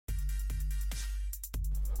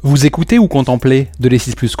Vous écoutez ou contemplez de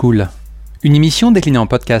l'E6 Plus Cool, une émission déclinée en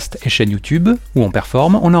podcast et chaîne YouTube où on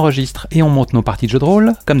performe, on enregistre et on monte nos parties de jeux de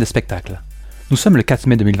rôle comme des spectacles. Nous sommes le 4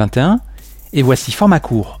 mai 2021 et voici format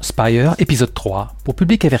court, Spire, épisode 3, pour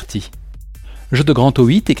public averti. Jeu de Grand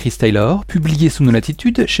O8 et Chris Taylor, publié sous nos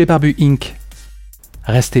latitudes chez Barbu Inc.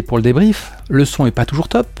 Restez pour le débrief, le son est pas toujours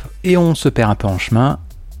top et on se perd un peu en chemin,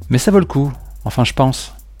 mais ça vaut le coup, enfin je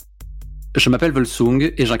pense. Je m'appelle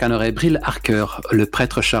Volsung et j'incarnerai Brill Harker, le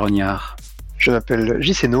prêtre charognard. Je m'appelle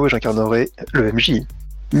Jceno et j'incarnerai le MJ.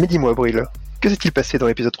 Mais dis-moi, Brill, que s'est-il passé dans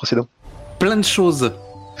l'épisode précédent ? Plein de choses.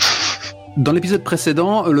 Dans l'épisode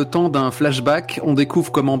précédent, le temps d'un flashback, on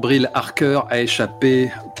découvre comment Brill Harker a échappé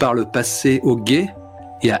par le passé au guet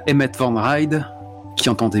et à Emmett Van Ride, qui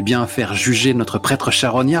entendait bien faire juger notre prêtre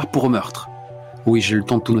charognard pour meurtre. Oui, j'ai eu le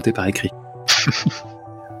temps de tout noter par écrit.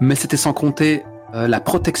 Mais c'était sans compter la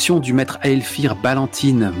protection du maître Aelfir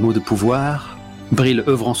Ballantyne, mot de pouvoir, Brill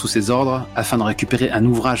œuvrant sous ses ordres afin de récupérer un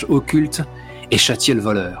ouvrage occulte et châtier le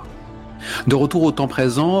voleur. De retour au temps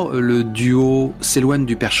présent, le duo s'éloigne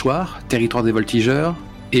du perchoir, territoire des voltigeurs,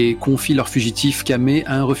 et confie leur fugitif camé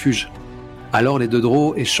à un refuge. Alors les deux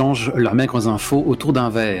drôles échangent leurs maigres infos autour d'un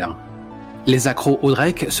verre. Les accros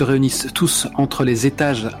Audrek se réunissent tous entre les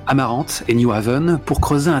étages Amarante et New Haven pour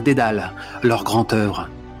creuser un dédale, leur grand œuvre.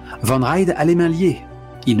 Van Ride a les mains liées.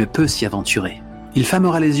 Il ne peut s'y aventurer. Il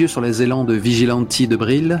fermera les yeux sur les élans de Vigilanti de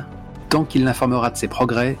Brill tant qu'il n'informera de ses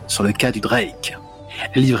progrès sur le cas du Drake.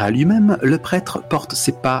 Livré à lui-même, le prêtre porte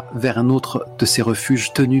ses pas vers un autre de ces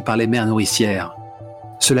refuges tenus par les mères nourricières.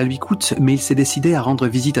 Cela lui coûte, mais il s'est décidé à rendre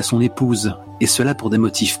visite à son épouse, et cela pour des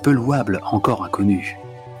motifs peu louables encore inconnus.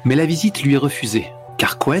 Mais la visite lui est refusée,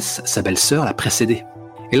 car Quess, sa belle-sœur, l'a précédée.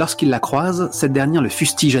 Et lorsqu'il la croise, cette dernière le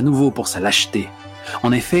fustige à nouveau pour sa lâcheté.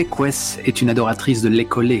 En effet, Quess est une adoratrice de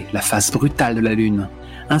l'écolé, la face brutale de la lune.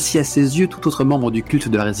 Ainsi, à ses yeux, tout autre membre du culte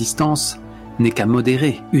de la résistance n'est qu'à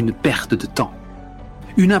modérer une perte de temps.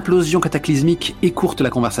 Une implosion cataclysmique écourte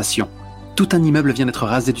la conversation. Tout un immeuble vient d'être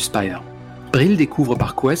rasé du Spire. Brill découvre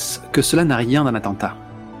par Quess que cela n'a rien d'un attentat.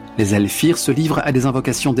 Les Aelfir se livrent à des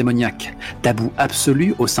invocations démoniaques, tabou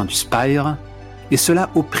absolu au sein du Spire, et cela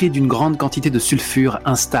au prix d'une grande quantité de sulfure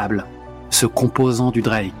instable, ce composant du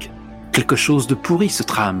Drake. Quelque chose de pourri se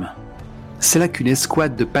trame. C'est là qu'une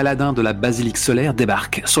escouade de paladins de la basilique solaire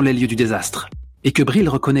débarque sur les lieux du désastre, et que Brill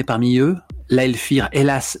reconnaît parmi eux l'Aelfir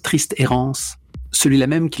hélas triste errance, celui-là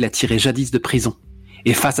même qu'il a tiré jadis de prison.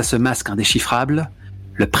 Et face à ce masque indéchiffrable,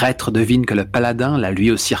 le prêtre devine que le paladin l'a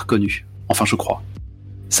lui aussi reconnu. Enfin, je crois.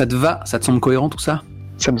 Ça te va ? Ça te semble cohérent tout ça ?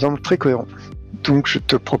 Ça me semble très cohérent. Donc je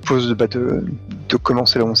te propose de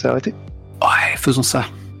commencer là où on s'est arrêté. Ouais, faisons ça.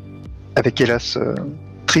 Avec hélas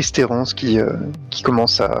triste errance qui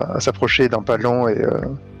commence à s'approcher d'un pas lent et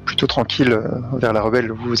plutôt tranquille vers la rebelle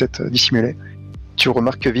où vous vous êtes dissimulé. Tu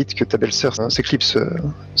remarques vite que ta belle-sœur s'éclipse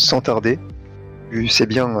sans tarder. Tu sais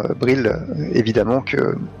bien, Brill, évidemment,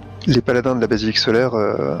 que les paladins de la basilique solaire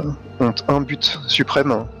ont un but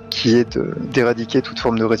suprême qui est d'éradiquer toute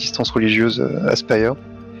forme de résistance religieuse à Spire.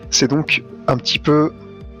 C'est donc un petit peu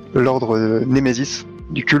l'ordre Némésis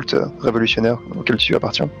du culte révolutionnaire auquel tu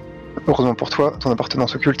appartiens. Heureusement pour toi, ton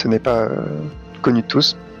appartenance au culte n'est pas connue de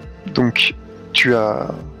tous, donc tu as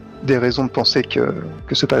des raisons de penser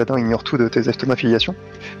que ce paladin ignore tout de tes actes d'affiliation.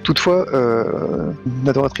 Toutefois, une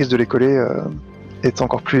adoratrice de l'écolé est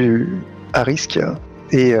encore plus à risque,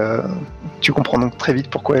 et tu comprends donc très vite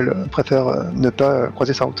pourquoi elle préfère ne pas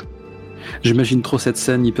croiser sa route. J'imagine trop cette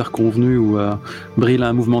scène hyper convenue où Brill a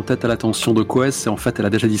un mouvement de tête à l'attention de Quess et en fait elle a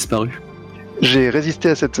déjà disparu. J'ai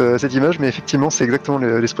résisté à cette image, mais effectivement c'est exactement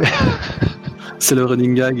l'esprit. C'est le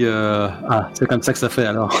running gag, c'est comme ça que ça fait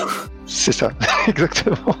alors. C'est ça,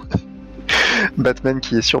 exactement. Batman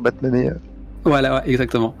qui est sur Batmané. Voilà, ouais,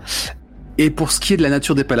 exactement. Et pour ce qui est de la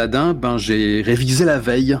nature des paladins, j'ai révisé la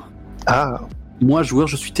veille. Ah. Moi, joueur,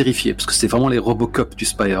 je suis terrifié, parce que c'est vraiment les Robocop du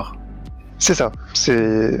Spire. C'est ça,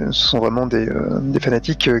 ce sont vraiment des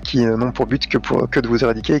fanatiques qui n'ont pour but que de vous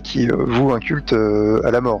éradiquer et qui vouent un culte à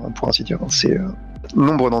la mort, pour ainsi dire.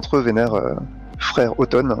 Nombre d'entre eux vénèrent Frère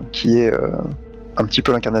Automne, qui est un petit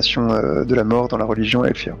peu l'incarnation de la mort dans la religion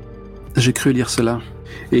Aelfir. J'ai cru lire cela,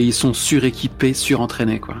 et ils sont suréquipés,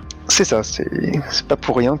 surentraînés, quoi. C'est ça, c'est pas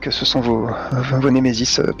pour rien que ce sont vos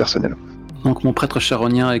némésis personnels. Donc mon prêtre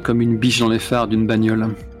charognard est comme une biche dans les phares d'une bagnole.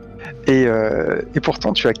 Et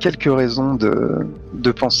pourtant, tu as quelques raisons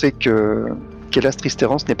de penser qu'Hélas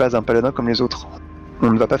Tristerance n'est pas un paladin comme les autres. On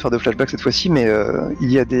ne va pas faire de flashback cette fois-ci, mais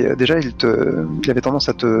il avait tendance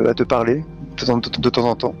à te parler de temps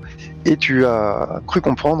en temps. Et tu as cru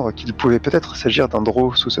comprendre qu'il pouvait peut-être s'agir d'un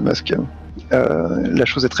drow sous ce masque. La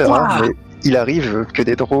chose est très rare, mais il arrive que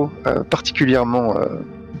des drows particulièrement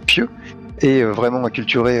pieux et vraiment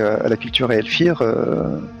acculturés à la culture elfire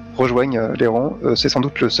rejoignent les rangs. C'est sans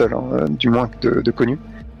doute le seul, du moins de connu,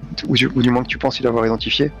 ou du moins que tu penses y l'avoir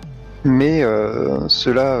identifié. Mais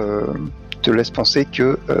cela te laisse penser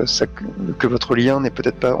que votre lien n'est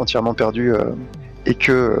peut-être pas entièrement perdu et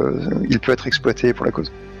qu'il peut être exploité pour la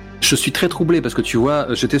cause. Je suis très troublé parce que tu vois,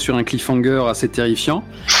 j'étais sur un cliffhanger assez terrifiant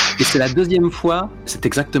et c'est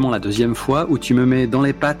exactement la deuxième fois où tu me mets dans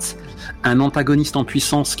les pattes un antagoniste en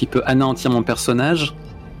puissance qui peut anéantir mon personnage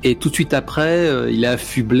et tout de suite après, il est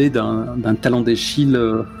affublé d'un talon d'Achille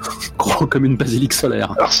gros comme une basilique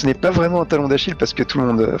solaire. Alors ce n'est pas vraiment un talon d'Achille parce que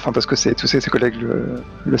parce que tous ses collègues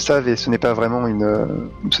le savent et ce n'est pas vraiment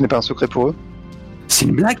ce n'est pas un secret pour eux. C'est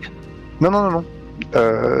une blague ? Non.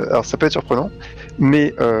 Alors ça peut être surprenant,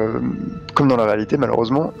 mais comme dans la réalité,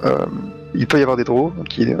 malheureusement, il peut y avoir des Drow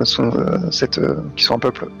qui sont un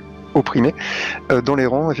peuple opprimé dans les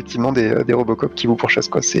rangs, effectivement, des Robocop qui vous pourchassent,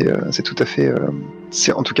 quoi. C'est tout à fait,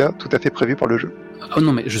 c'est en tout cas tout à fait prévu par le jeu. Oh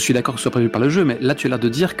non, mais je suis d'accord que ce soit prévu par le jeu, mais là tu as l'air de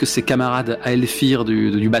dire que ces camarades à Elfir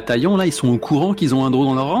du bataillon, là, ils sont au courant qu'ils ont un Drow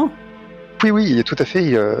dans leur rang ? Oui, tout à fait.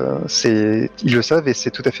 Ils le savent et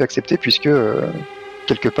c'est tout à fait accepté puisque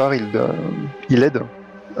quelque part, il aide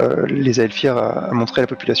les Elfir à montrer à la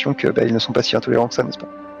population que ils ne sont pas si intolérants que ça, n'est-ce pas ?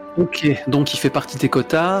 Ok, donc il fait partie de tes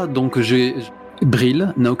quotas, donc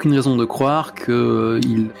Brill n'a aucune raison de croire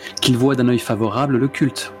qu'il voit d'un œil favorable le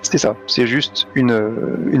culte. C'est ça, c'est juste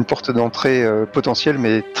une porte d'entrée potentielle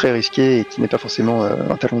mais très risquée et qui n'est pas forcément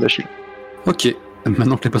un talon d'Achille. Ok,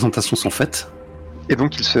 maintenant que les présentations sont faites. Et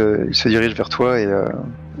donc il se dirige vers toi et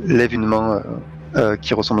lève une main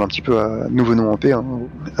qui ressemble un petit peu à Nous venons en paix,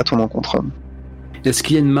 à ton encontre. Est-ce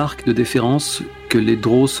qu'il y a une marque de déférence que les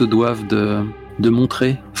Drow se doivent de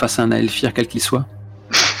montrer face à un Elfir quel qu'il soit ?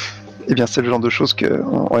 Eh bien, c'est le genre de choses que,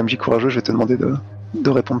 en MJ courageux, je vais te demander de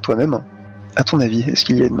répondre toi-même. À ton avis, est-ce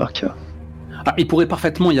qu'il y a une marque ? Il pourrait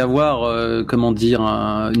parfaitement y avoir,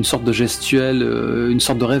 une sorte de gestuelle, une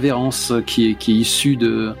sorte de révérence qui est issue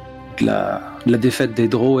de la défaite des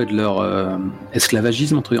Drow et de leur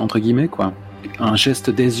esclavagisme, entre guillemets, quoi. Un geste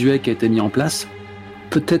désuet qui a été mis en place.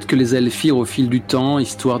 Peut-être que les Elfir, au fil du temps,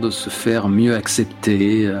 histoire de se faire mieux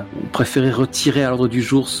accepter, ont préféré retirer à l'ordre du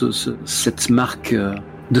jour cette marque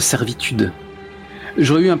de servitude.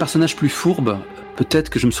 J'aurais eu un personnage plus fourbe, peut-être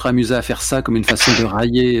que je me serais amusé à faire ça comme une façon de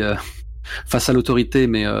railler face à l'autorité,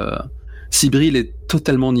 mais si Brill est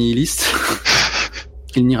totalement nihiliste,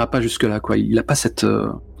 il n'ira pas jusque-là, quoi. Il n'a pas ce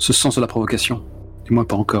sens de la provocation. Du moins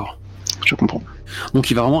pas encore. Je comprends.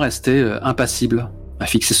 Donc il va vraiment rester impassible, à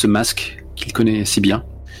fixer ce masque qu'il connaît si bien,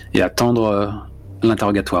 et attendre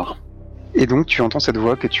l'interrogatoire. Et donc tu entends cette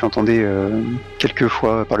voix que tu entendais quelques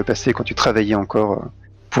fois par le passé quand tu travaillais encore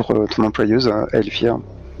pour ton employeuse à Elfir.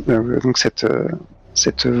 Donc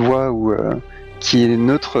cette voix qui est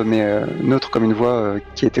neutre, mais neutre comme une voix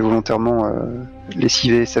qui a été volontairement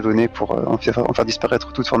lessivée, savonnée pour en faire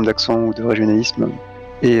disparaître toute forme d'accent ou de régionalisme.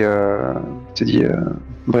 Et te dit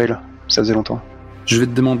Brill, ça faisait longtemps. Je vais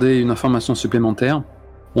te demander une information supplémentaire.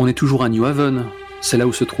 On est toujours à New Haven, c'est là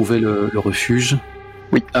où se trouvait le refuge.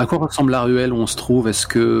 Oui. À quoi ressemble la ruelle où on se trouve ? Est-ce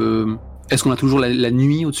qu'on a toujours la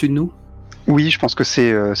nuit au-dessus de nous ? Oui, je pense que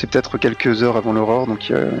c'est peut-être quelques heures avant l'aurore, donc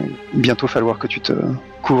il va bientôt falloir que tu te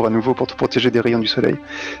couvres à nouveau pour te protéger des rayons du soleil.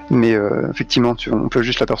 Mais effectivement, on peut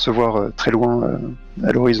juste l'apercevoir très loin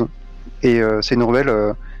à l'horizon. Et c'est une ruelle,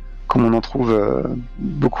 comme on en trouve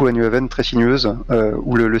beaucoup à New Haven, très sinueuse,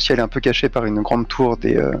 où le ciel est un peu caché par une grande tour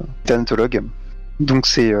des thanatologues. Donc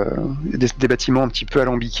c'est des bâtiments un petit peu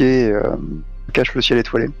alambiqués, cachent le ciel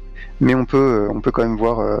étoilé. Mais on peut quand même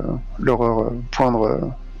voir l'aurore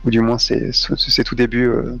poindre, ou du moins c'est tout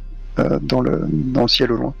début dans le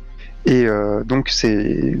ciel au loin. Et donc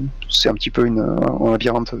c'est un petit peu un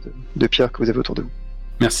labyrinthe de pierres que vous avez autour de vous.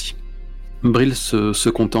 Merci. Brill se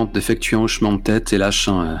contente d'effectuer un hochement de tête et lâche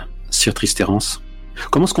un Sir Tristérance.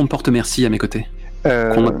 Comment se comporte Merci à mes côtés ?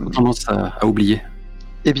 Qu'on a tendance à oublier.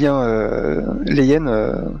 Eh bien, les hyènes,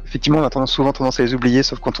 effectivement, on a souvent tendance à les oublier,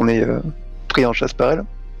 sauf quand on est pris en chasse par elles,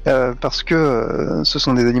 parce que ce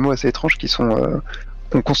sont des animaux assez étranges qui sont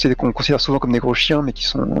qu'on considère souvent comme des gros chiens, mais qui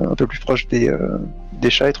sont un peu plus proches des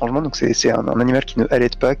chats, étrangement. Donc c'est un animal qui ne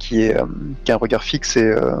halète pas, qui a un regard fixe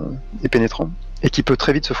et pénétrant, et qui peut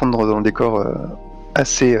très vite se fondre dans le décor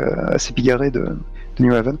assez bigarré de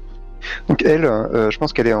New Haven. Donc elle, je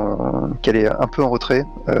pense qu'elle est un peu en retrait,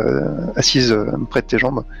 assise près de tes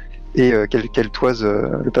jambes, et qu'elle toise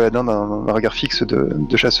le paladin d'un regard fixe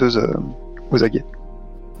de chasseuse aux aguets.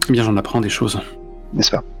 Eh bien, j'en apprends des choses.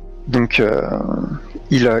 N'est-ce pas ? Donc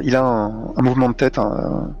il a un mouvement de tête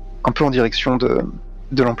un peu en direction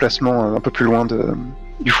de l'emplacement un peu plus loin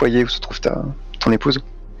du foyer où se trouve ton épouse.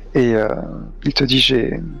 Et il te dit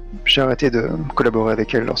j'ai arrêté de collaborer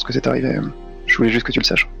avec elle lorsque c'est arrivé. Je voulais juste que tu le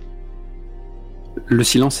saches. Le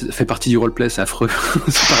silence fait partie du roleplay, c'est affreux.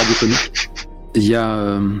 C'est pas radiophonique. Il y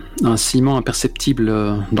a un ciment imperceptible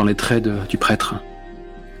dans les traits du prêtre.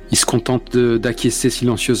 Il se contente d'acquiescer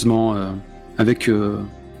silencieusement avec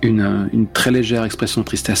une très légère expression de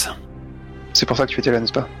tristesse. C'est pour ça que tu étais là,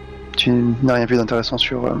 n'est-ce pas? Tu n'as rien vu d'intéressant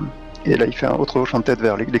sur... Et là, il fait un autre hochement de tête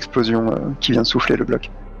vers l'explosion qui vient de souffler le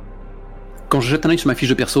bloc. Quand je jette un œil sur ma fiche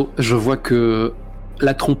de perso, je vois que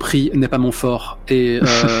la tromperie n'est pas mon fort. Et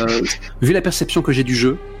vu la perception que j'ai du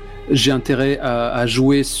jeu, j'ai intérêt à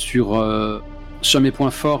jouer sur mes points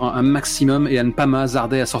forts un maximum et à ne pas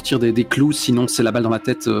m'hasarder à sortir des clous, sinon c'est la balle dans la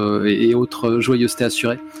tête et autres joyeuseté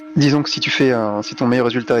assurée. Disons que si si ton meilleur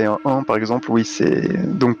résultat est un 1 par exemple, oui,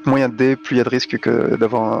 c'est donc moins il y a de dés, plus il y a de risques que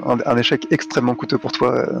d'avoir un échec extrêmement coûteux pour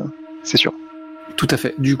toi, c'est sûr. Tout à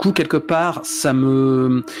fait. Du coup, quelque part,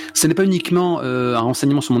 ce n'est pas uniquement un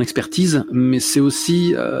renseignement sur mon expertise, mais c'est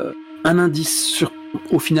aussi un indice sur,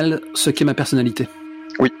 au final, ce qu'est ma personnalité.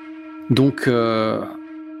 Oui. Donc,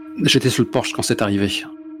 j'étais sur le porche quand c'est arrivé.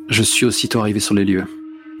 Je suis aussitôt arrivé sur les lieux.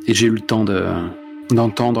 Et j'ai eu le temps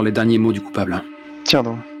d'entendre les derniers mots du coupable. Tiens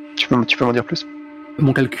donc, tu peux m'en dire plus?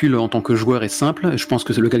 Mon calcul en tant que joueur est simple, et je pense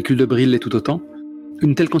que le calcul de Brill l'est tout autant.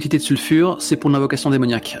 Une telle quantité de sulfure, c'est pour une invocation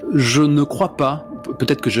démoniaque. Je ne crois pas,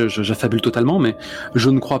 peut-être que j'affabule totalement, mais je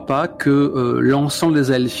ne crois pas que l'ensemble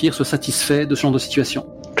des Aelfir soit satisfait de ce genre de situation.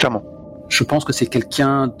 Clairement. Je pense que c'est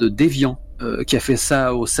quelqu'un de déviant qui a fait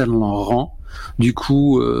ça au sein de leur rang. Du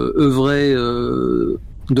coup, œuvrer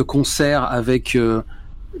de concert avec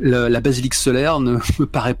la basilique solaire ne me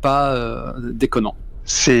paraît pas déconnant.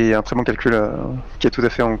 C'est un très bon calcul qui est tout à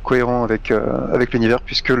fait cohérent avec l'univers,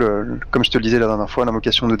 puisque, comme je te le disais la dernière fois,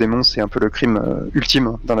 l'invocation de démons, c'est un peu le crime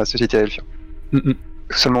ultime dans la société Aelfir. Mm-mm.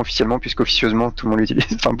 Seulement officiellement, puisqu'officieusement, tout le monde l'utilise.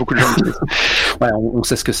 Enfin, beaucoup de gens l'utilisent. Ouais, on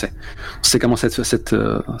sait ce que c'est. On sait comment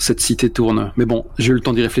cette cité tourne. Mais bon, j'ai eu le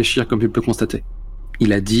temps d'y réfléchir, comme tu peux le constater.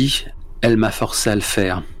 Il a dit, elle m'a forcé à le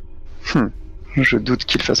faire. Je doute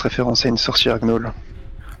qu'il fasse référence à une sorcière Gnoll.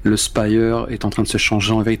 Le Spire est en train de se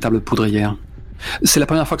changer en véritable poudrière. C'est la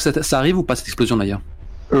première fois que ça arrive ou pas, cette explosion d'ailleurs?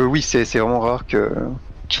 Oui, c'est vraiment rare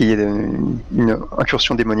qu'il y ait une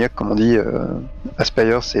incursion démoniaque, comme on dit, à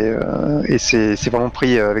Spire, et c'est vraiment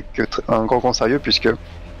pris avec un grand sérieux, puisque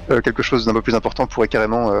quelque chose d'un peu plus important pourrait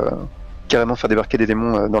carrément faire débarquer des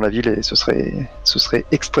démons dans la ville, et ce serait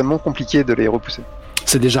extrêmement compliqué de les repousser.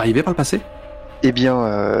 C'est déjà arrivé par le passé? Eh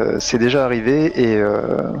bien, c'est déjà arrivé, et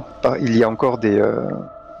il y a encore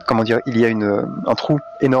il y a un trou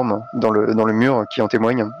énorme dans le mur qui en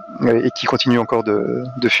témoigne, et qui continue encore de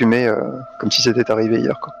fumer comme si c'était arrivé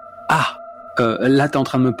hier, quoi. Ah, là t'es en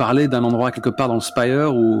train de me parler d'un endroit quelque part dans le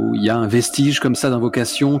Spire où il y a un vestige comme ça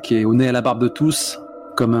d'invocation qui est au nez à la barbe de tous,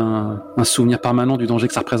 comme un souvenir permanent du danger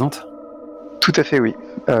que ça représente? Tout à fait, oui.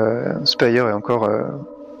 Spire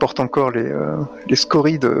porte encore les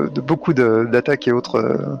scories de beaucoup d'attaques et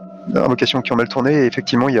autres invocations qui ont mal tourné, et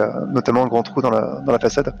effectivement il y a notamment un grand trou dans la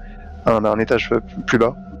façade, un étage plus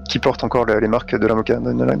bas, qui porte encore les marques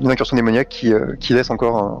d'une incursion démoniaque qui laisse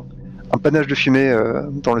encore un panache de fumée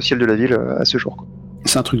dans le ciel de la ville à ce jour, quoi.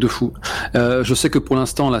 C'est un truc de fou. Je sais que pour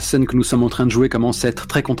l'instant la scène que nous sommes en train de jouer commence à être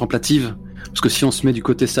très contemplative, parce que si on se met du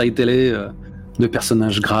côté série télé, de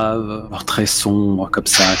personnages graves, très sombres, comme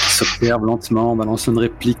ça, qui s'observent lentement, balancent une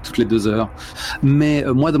réplique toutes les 2 heures. Mais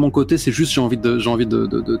moi, de mon côté, c'est juste j'ai envie de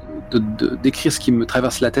d'écrire ce qui me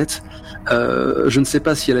traverse la tête. Je ne sais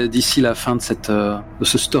pas si d'ici la fin de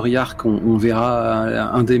ce story arc, on verra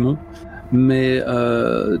un démon, mais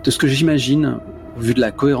de ce que j'imagine, vu de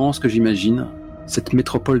la cohérence que j'imagine, cette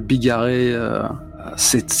métropole bigarrée,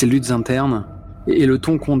 ces luttes internes et le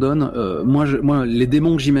ton qu'on donne, moi, les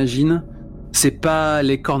démons que j'imagine, c'est pas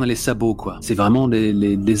les cornes et les sabots, quoi. C'est vraiment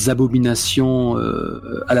des abominations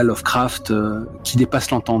à la Lovecraft qui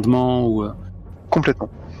dépassent l'entendement. Complètement.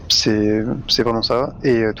 C'est vraiment ça.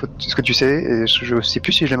 Et toi, ce que tu sais, et je sais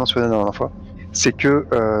plus si je l'ai mentionné la dernière fois, c'est que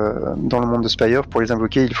dans le monde de Spire, pour les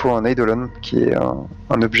invoquer, il faut un Eidolon, qui est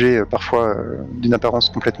un objet parfois d'une apparence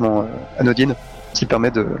complètement anodine, qui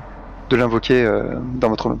permet de l'invoquer dans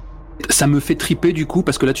votre monde. Ça me fait triper du coup,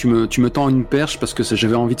 parce que là tu me tends une perche, parce que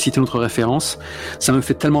j'avais envie de citer notre référence. Ça me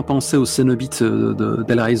fait tellement penser au Cenobit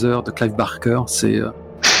d'Hellraiser, de Clive Barker. C'est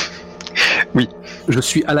oui. Je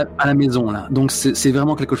suis à la maison là, donc c'est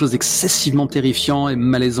vraiment quelque chose d'excessivement terrifiant et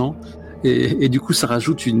malaisant, et du coup ça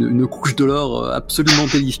rajoute une couche de l'or absolument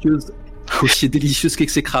délicieuse, aussi délicieuse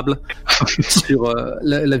qu'exécrable sur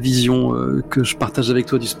la vision que je partage avec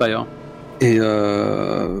toi du Spire. Et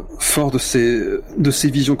fort de ces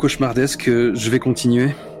visions cauchemardesques, je vais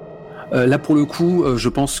continuer. Là, pour le coup, je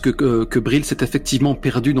pense que Brill s'est effectivement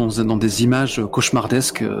perdu dans des images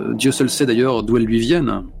cauchemardesques. Dieu seul sait d'ailleurs d'où elles lui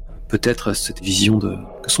viennent. Peut-être cette vision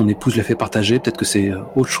que son épouse lui a fait partager, peut-être que c'est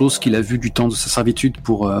autre chose qu'il a vu du temps de sa servitude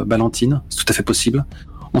pour Ballantyne. C'est tout à fait possible.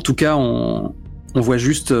 En tout cas, on voit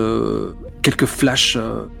juste quelques flashs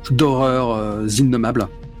d'horreurs innommables.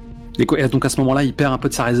 Et donc à ce moment-là, il perd un peu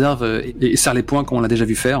de sa réserve et serre les poings comme on l'a déjà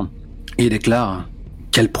vu faire. Et il déclare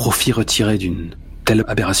 « Quel profit retirer d'une telle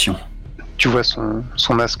aberration ?» Tu vois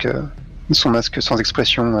son masque sans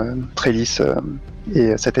expression, très lisse,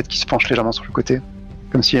 et sa tête qui se penche légèrement sur le côté,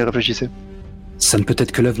 comme s'il réfléchissait. Ça ne peut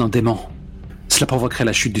être que l'œuvre d'un démon. Cela provoquerait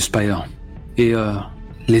la chute du Spire. Et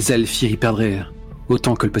les elfes y perdraient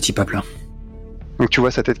autant que le petit peuple. Donc tu vois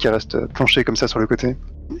sa tête qui reste penchée comme ça sur le côté.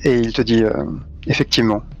 Et il te dit,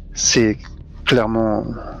 effectivement, c'est clairement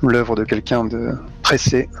l'œuvre de quelqu'un de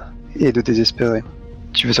pressé et de désespéré.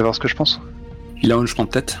 Tu veux savoir ce que je pense ? Il a un hochement de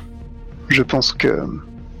tête. Je pense que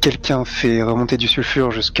quelqu'un fait remonter du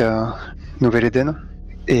sulfure jusqu'à Nouvelle-Éden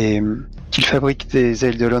et qu'il fabrique des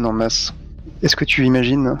Eidolon en masse. Est-ce que tu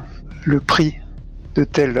imagines le prix de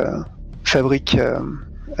telle fabrique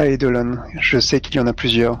à Eidolon ? Je sais qu'il y en a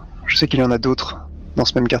plusieurs. Je sais qu'il y en a d'autres dans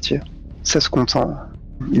ce même quartier. Ça se compte en...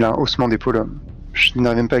 Il a un haussement d'épaule. Je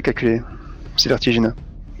n'arrive même pas à calculer. C'est vertigineux.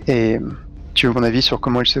 Et tu veux mon avis sur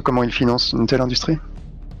comment il finance une telle industrie ?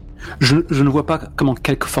 Je ne vois pas comment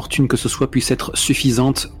quelque fortune que ce soit puisse être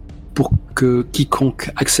suffisante pour que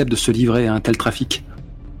quiconque accepte de se livrer à un tel trafic.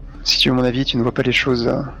 Si tu veux mon avis, tu ne vois pas les choses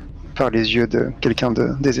par les yeux de quelqu'un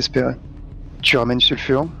de désespéré. Tu ramènes du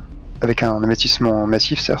sulfure, avec un investissement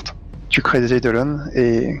massif certes. Tu crées des Eidolon,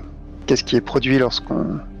 et qu'est-ce qui est produit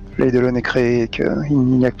lorsqu'on l'Eidolon est créé et qu'il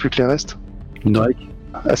n'y a plus que les restes ? Une Drake.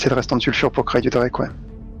 Assez de restants de sulfure pour créer du Drake, ouais.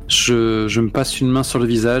 Je me passe une main sur le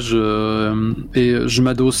visage et je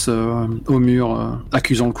m'adosse au mur,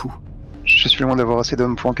 accusant le coup. Je suis loin d'avoir assez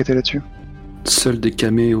d'hommes pour enquêter là-dessus. Seuls des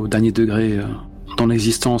camés au dernier degré dont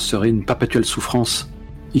l'existence serait une perpétuelle souffrance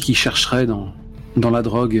et qui chercheraient dans la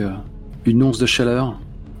drogue une once de chaleur,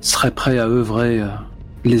 seraient prêts à œuvrer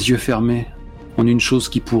les yeux fermés en une chose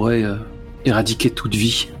qui pourrait éradiquer toute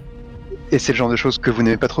vie. Et c'est le genre de choses que vous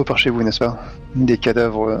n'aimez pas trop par chez vous, n'est-ce pas ? Des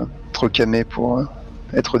cadavres trop camés pour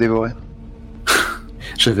être dévorés.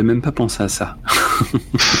 J'avais même pas pensé à ça.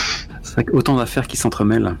 C'est vrai qu'autant d'affaires qui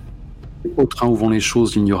s'entremêlent. Au train où vont les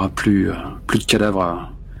choses, il n'y aura plus de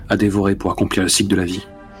cadavres à dévorer pour accomplir le cycle de la vie.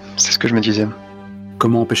 C'est ce que je me disais.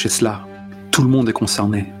 Comment empêcher cela ? Tout le monde est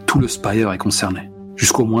concerné, tout le Spire est concerné.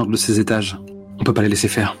 Jusqu'au moindre de ces étages. On peut pas les laisser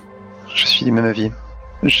faire. Je suis du même avis.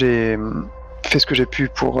 J'ai fait ce que j'ai pu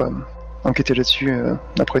pour enquêter là-dessus.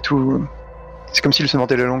 Après tout, c'est comme s'il se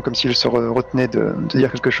mordait la langue, comme s'il se retenait de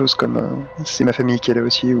dire quelque chose comme c'est ma famille qui est là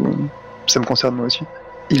aussi, ou ça me concerne moi aussi.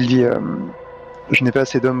 Il dit je n'ai pas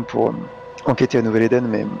assez d'hommes pour enquêter à Nouvelle-Éden,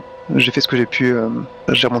 mais j'ai fait ce que j'ai pu.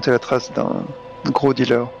 J'ai remonté la trace d'un gros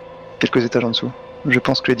dealer, quelques étages en dessous. Je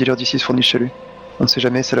pense que les dealers d'ici se fournissent chez lui. On ne sait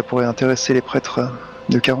jamais, cela pourrait intéresser les prêtres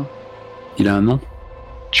de Caron. Il a un nom ?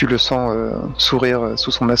 Tu le sens sourire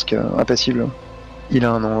sous son masque impassible. Il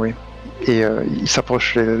a un nom, oui. Et il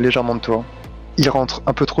s'approche légèrement de toi. Il rentre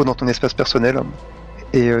un peu trop dans ton espace personnel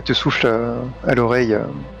et te souffle à l'oreille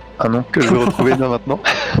un nom que je vais retrouver bien maintenant.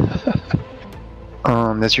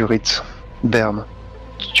 Un azurite, Berne.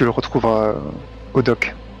 Tu le retrouveras au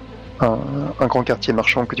dock. Un grand quartier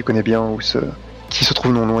marchand que tu connais bien, qui se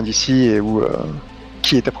trouve non loin d'ici et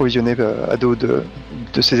qui est approvisionné à dos de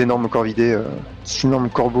ces énormes corvidés, ces énormes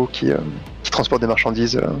corbeaux qui transportent des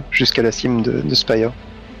marchandises jusqu'à la cime de Spire.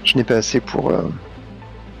 Je n'ai pas assez pour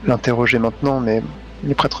l'interroger maintenant, mais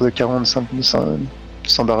les prêtres de Caron ne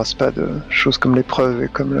s'embarrassent pas de choses comme l'épreuve et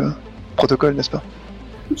comme le protocole, n'est-ce pas ?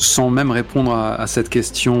 Sans même répondre à cette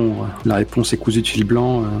question, la réponse est cousue de fil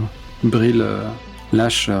blanc. Brill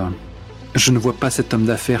lâche. Je ne vois pas cet homme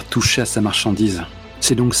d'affaires toucher à sa marchandise.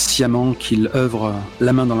 C'est donc sciemment qu'il œuvre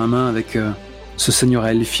la main dans la main avec ce seigneur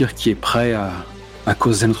Elfir qui est prêt à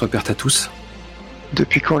causer notre perte à tous.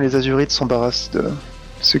 Depuis quand les Azurites s'embarrassent de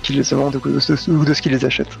ceux qui les vendent ou de ce qui les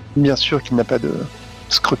achètent ? Bien sûr qu'il n'a pas de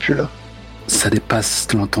scrupules. Ça dépasse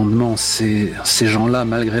l'entendement. Ces gens-là,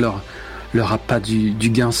 malgré leur appât du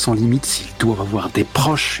gain sans limite, s'ils doivent avoir des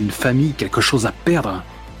proches, une famille, quelque chose à perdre.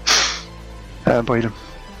 Ah, Brill.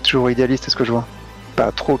 Toujours idéaliste, est-ce que je vois ?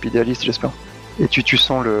 Pas trop idéaliste, j'espère. Et tu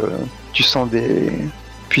sens des...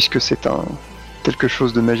 Puisque c'est quelque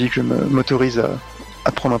chose de magique, je m'autorise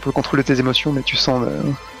à prendre un peu le contrôle de tes émotions, mais tu sens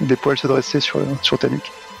des poils se dresser sur ta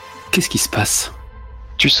nuque. Qu'est-ce qui se passe ?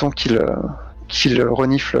 Tu sens qu'il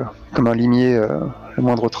renifle comme un limier la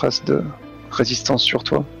moindre trace de résistance sur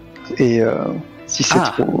toi. Et si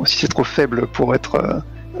c'est trop faible pour être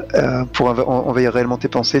Pour envahir réellement tes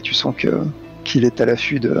pensées, tu sens qu'il est à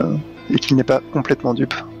l'affût et qu'il n'est pas complètement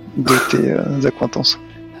dupe de tes accointances.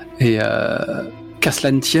 Et qu'à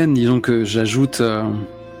cela ne tienne, disons que j'ajoute,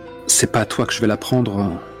 c'est pas à toi que je vais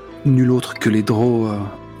l'apprendre, nul autre que les Drow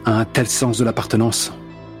a un tel sens de l'appartenance.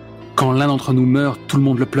 Quand l'un d'entre nous meurt, tout le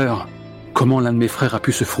monde le pleure. Comment l'un de mes frères a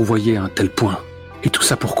pu se fourvoyer à un tel point? Et tout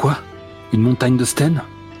ça pourquoi? Une montagne de Sten?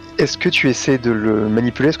 Est-ce que tu essaies de le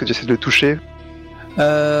manipuler? Est-ce que tu essaies de le toucher?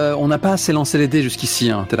 On n'a pas assez lancé les dés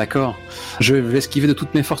jusqu'ici, hein, t'es d'accord? Je vais esquiver de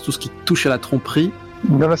toutes mes forces tout ce qui touche à la tromperie.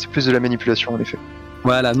 Non, là c'est plus de la manipulation en effet.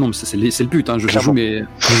 Voilà, non, mais ça, c'est le but, hein. Je joue mes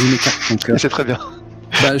cartes. Donc, et c'est très bien.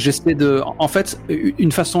 J'essaie de... En fait,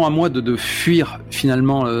 une façon à moi de fuir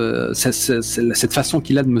finalement cette façon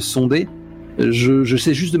qu'il a de me sonder, je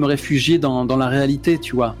sais juste de me réfugier dans la réalité,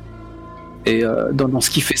 tu vois. Et dans ce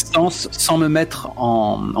qui fait sens, sans me mettre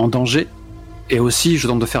en danger. Et aussi, je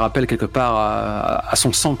tente de faire appel quelque part à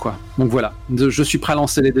son sang, quoi. Donc voilà, je suis prêt à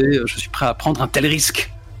lancer les dés, je suis prêt à prendre un tel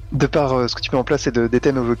risque. De par ce que tu mets en place et des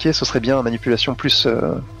thèmes évoqués, ce serait bien une manipulation plus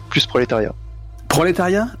prolétariat.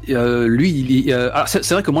 Prolétariat, lui, alors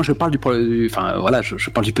c'est vrai que moi je parle enfin voilà, je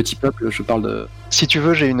parle du petit peuple, je parle de. Si tu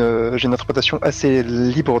veux, j'ai une interprétation assez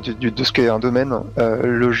libre de ce qu'est un domaine.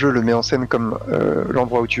 Le jeu le met en scène comme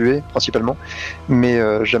l'endroit où tu es, principalement, mais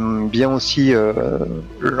j'aime bien aussi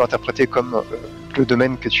l'interpréter comme le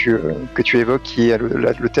domaine que tu évoques, qui est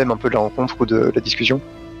le thème un peu de la rencontre ou de la discussion.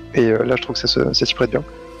 Et là, je trouve que ça s'y prête bien.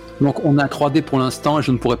 Donc on a 3D pour l'instant et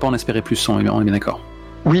je ne pourrais pas en espérer plus, on est bien d'accord.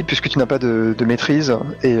 Oui, puisque tu n'as pas de maîtrise,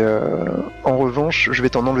 et en revanche, je vais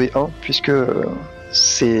t'en enlever un, puisque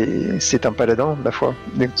c'est un paladin, ma foi.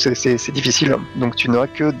 C'est difficile, donc tu n'auras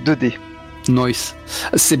que 2 dés. Nice.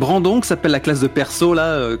 C'est Brandon qui s'appelle la classe de perso,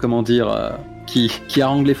 là, qui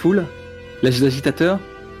harangue les foules? L'agitateur?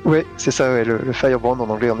 Ouais, c'est ça, ouais, le Firebrand en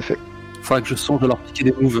anglais, en effet. Faudra que je songe de leur piquer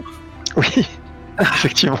des moves. Oui,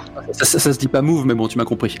 effectivement. Ça se dit pas move, mais bon, tu m'as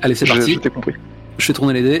compris. Allez, c'est parti. Je t'ai compris. Je fais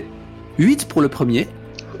tourner les dés. 8 pour le premier.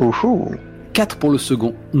 4 pour le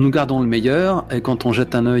second. Nous gardons le meilleur, et quand on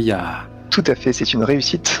jette un œil à... Tout à fait, c'est une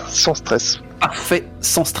réussite sans stress. Parfait,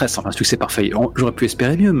 sans stress. Enfin, succès parfait. J'aurais pu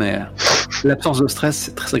espérer mieux, mais l'absence de stress,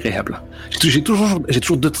 c'est très agréable. J'ai toujours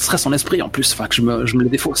de stress en esprit, en plus, enfin, que je me les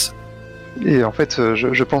défausse. Et en fait,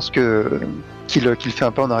 je pense qu'il fait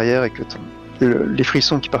un pas en arrière et que les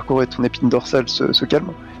frissons qui parcouraient ton épine dorsale se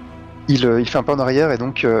calment. Il fait un pas en arrière, et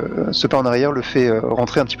donc ce pas en arrière le fait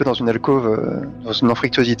rentrer un petit peu dans une alcôve, dans une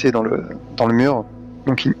anfractuosité dans le mur.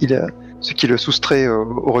 Donc ce qui le soustrait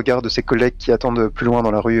au regard de ses collègues qui attendent plus loin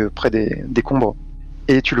dans la rue, près des combres.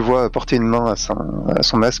 Et tu le vois porter une main à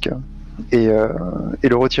son masque et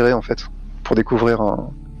le retirer, en fait, pour découvrir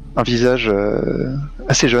un visage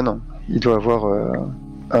assez jeune. Il doit avoir,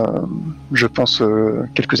 je pense,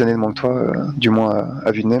 quelques années de moins que toi, du moins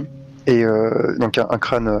à vue de nez. Et donc un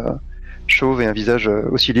crâne chauve et un visage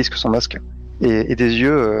aussi lisse que son masque. Et des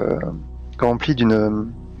yeux remplis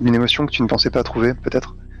d'une émotion que tu ne pensais pas trouver,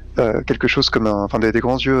 peut-être. Quelque chose comme des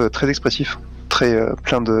grands yeux très expressifs, très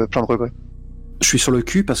plein de regrets. Je suis sur le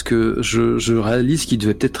cul parce que je réalise qu'il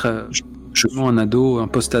devait peut-être un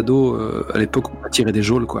post-ado à l'époque où on tirait des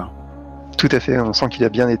geôles, quoi. Tout à fait, on sent qu'il a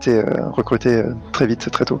bien été recruté très vite,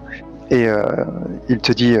 très tôt. Et il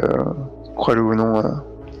te dit, crois-le ou non,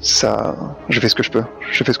 je fais ce que je peux.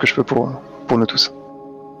 Je fais ce que je peux pour nous tous.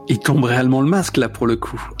 Il tombe réellement le masque, là, pour le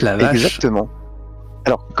coup. La vache. Exactement.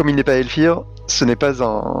 Alors, comme il n'est pas Elfir, ce n'est pas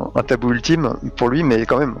un tabou ultime pour lui, mais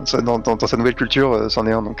quand même, dans sa nouvelle culture, c'en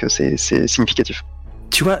est un, donc c'est significatif.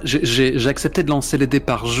 Tu vois, j'ai accepté de lancer les dés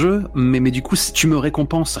par jeu, mais du coup, si tu me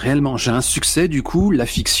récompenses réellement, j'ai un succès, du coup, la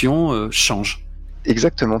fiction change.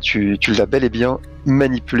 Exactement, tu l'as bel et bien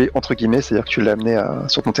manipulé, entre guillemets, c'est-à-dire que tu l'as amené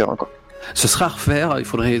sur ton terrain, quoi. Ce sera à refaire, il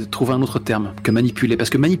faudrait trouver un autre terme que manipuler, parce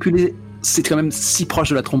que manipuler, c'est quand même si proche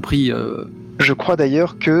de la tromperie. Je crois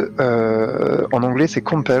d'ailleurs que en anglais c'est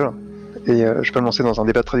compel, et je vais pas me lancer dans un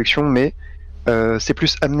débat de traduction, mais c'est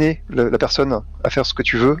plus amener la personne à faire ce que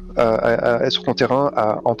tu veux, à être sur ton terrain,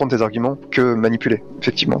 à entendre tes arguments, que manipuler.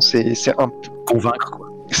 Effectivement, c'est convaincre,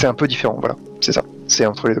 quoi. C'est un peu différent, voilà, c'est ça, c'est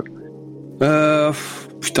entre les deux.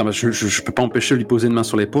 Putain, je peux pas empêcher de lui poser une main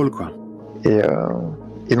sur l'épaule, quoi.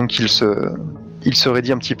 Et donc il se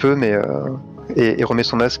raidit un petit peu, mais et remet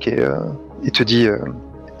son masque et te dit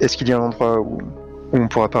est-ce qu'il y a un endroit où on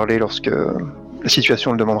pourra parler lorsque la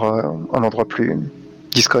situation le demandera, un endroit plus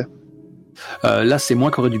discret? Là, c'est moi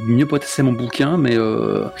qui aurais dû mieux potasser mon bouquin, mais il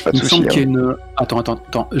me semble qu'il y a une...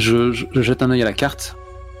 Attends, je jette un œil à la carte.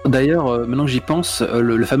 D'ailleurs, maintenant que j'y pense,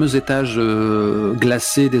 le fameux étage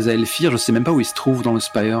glacé des Aelfir, je sais même pas où il se trouve dans le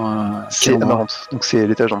Spire. C'est Amarante, donc c'est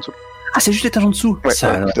l'étage en dessous. Ah, c'est juste l'étage en dessous. Ouais,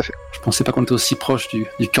 Ça, tout à fait. je pensais pas qu'on était aussi proche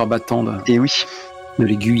du cœur battant Et oui. de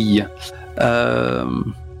l'aiguille.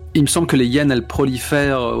 Il me semble que les hyènes, elles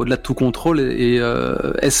prolifèrent au-delà de tout contrôle. Et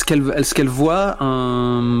est-ce qu'elles voient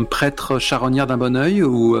un prêtre charognard d'un bon œil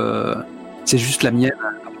ou c'est juste la mienne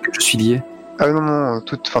que je suis lié? Ah non,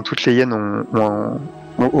 toutes les hyènes ont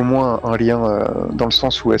au moins un lien dans le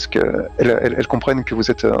sens où est-ce qu'elles comprennent que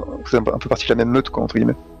vous êtes un peu partie de la même meute, quoi, entre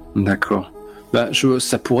guillemets. D'accord.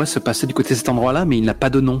 Ça pourrait se passer du côté de cet endroit-là, mais il n'a pas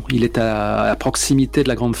de nom. Il est à proximité de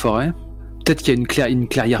la grande forêt. Peut-être qu'il y a une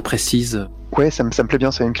clairière précise. Ouais, ça me plaît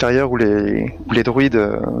bien, c'est une clairière où les druides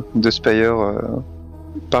de Spire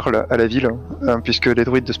parlent à la ville, puisque les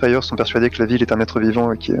druides de Spire sont persuadés que la ville est un être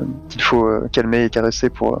vivant et qu'il faut calmer et caresser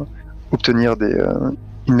pour obtenir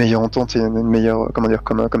une meilleure entente et une meilleure,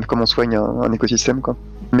 comme on soigne un écosystème, quoi.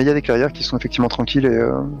 Mais il y a des clairières qui sont effectivement tranquilles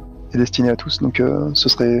et destinées à tous, donc ce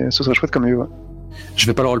serait chouette comme lieu. Ouais. Je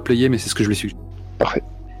vais pas le roleplayer, mais c'est ce que je lui suis. Parfait.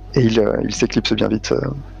 Et il s'éclipse bien vite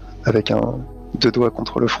avec deux doigts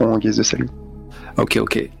contre le front en guise de salut.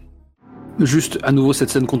 Ok. Juste à nouveau cette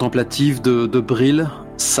scène contemplative de Brill,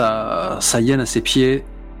 sa hyène à ses pieds,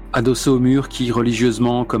 adossée au mur, qui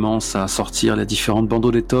religieusement commence à sortir les différentes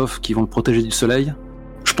bandeaux d'étoffe qui vont le protéger du soleil.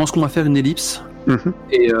 Je pense qu'on va faire une ellipse.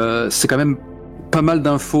 Et c'est quand même pas mal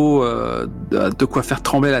d'infos de quoi faire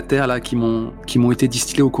trembler la terre là qui m'ont été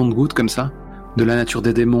distillées au compte-gouttes comme ça. De la nature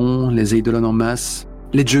des démons, les eidolons en masse,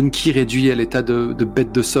 les junkies réduits à l'état de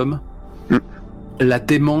bêtes de somme, la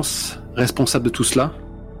démence responsable de tout cela.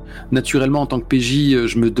 Naturellement, en tant que PJ,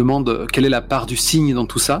 je me demande quelle est la part du cygne dans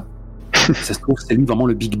tout ça. Ça se trouve, c'est lui vraiment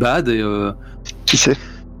le big bad. Et, qui sait?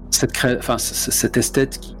 Cette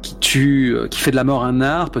esthète qui tue, qui fait de la mort un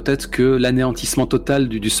art, peut-être que l'anéantissement total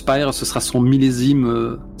du Spire, ce sera son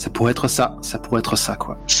millésime. Ça pourrait être ça,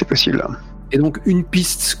 quoi. C'est possible. Et donc, une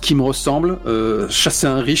piste qui me ressemble, chasser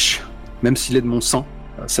un riche, même s'il est de mon sang,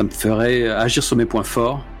 ça me ferait agir sur mes points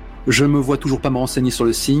forts. Je me vois toujours pas me renseigner sur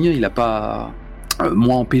le signe, il a pas...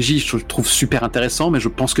 moi en PJ, je le trouve super intéressant, mais je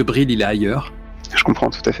pense que Brill, il est ailleurs. Je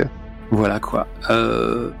comprends tout à fait. Voilà quoi.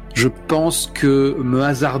 Je pense que me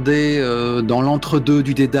hasarder dans l'entre-deux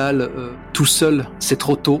du dédale tout seul, c'est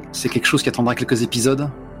trop tôt. C'est quelque chose qui attendra quelques épisodes.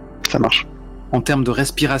 Ça marche. En termes de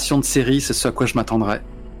respiration de série, c'est ce à quoi je m'attendrais.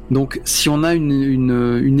 Donc si on a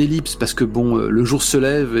une ellipse, parce que bon, le jour se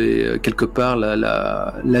lève et quelque part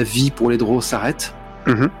la vie pour les drôles s'arrête.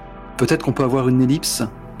 Peut-être qu'on peut avoir une ellipse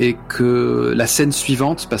et que la scène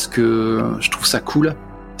suivante, parce que je trouve ça cool,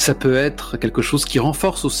 ça peut être quelque chose qui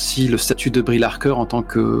renforce aussi le statut de Brill Harker en tant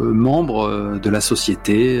que membre de la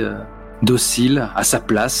société, docile, à sa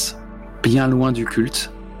place, bien loin du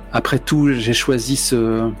culte. Après tout, j'ai choisi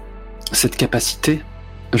cette capacité.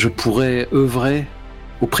 Je pourrais œuvrer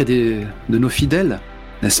auprès de nos fidèles,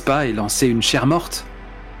 n'est-ce pas, et lancer une chair morte.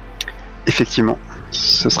 Effectivement,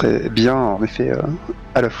 ce serait bien, en effet,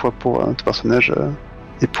 à la fois pour ton personnage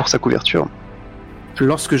et pour sa couverture.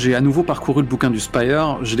 Lorsque j'ai à nouveau parcouru le bouquin du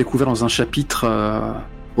Spire, j'ai découvert dans un chapitre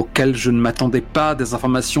auquel je ne m'attendais pas des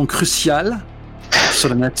informations cruciales sur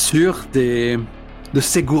la nature de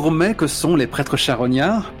ces gourmets que sont les prêtres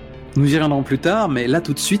charognards. Nous y reviendrons plus tard, mais là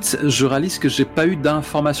tout de suite, je réalise que j'ai pas eu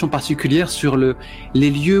d'informations particulières sur les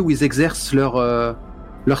lieux où ils exercent leur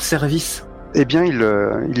service. Eh bien, il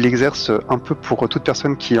l'exerce un peu pour toute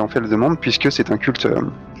personne qui en fait le demande, puisque c'est un culte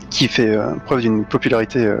qui fait preuve d'une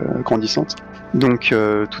popularité grandissante. Donc,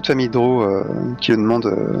 toute famille Drow qui le demande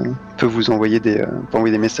peut vous envoyer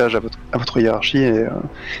des messages à votre hiérarchie et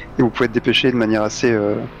vous pouvez être dépêché de manière assez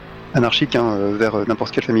anarchique vers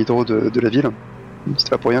n'importe quelle famille Drow de la ville.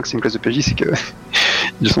 C'est pas pour rien que c'est une classe de PJ, c'est que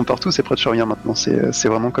ils sont partout, c'est près de Charognard maintenant. C'est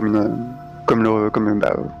vraiment comme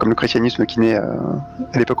le christianisme qui naît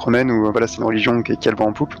à l'époque romaine, où voilà, c'est une religion qui a le vent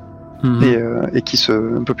en poupe et qui se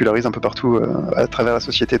popularise un peu partout à travers la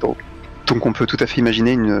société Drow. Donc on peut tout à fait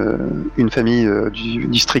imaginer une famille du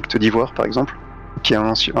district d'Ivoire, par exemple, qui est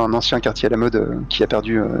un ancien quartier à la mode qui a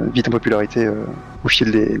perdu vite en popularité au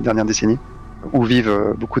fil des dernières décennies, où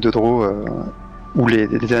vivent beaucoup de Drow, où les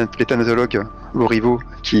thanatologues, vos rivaux,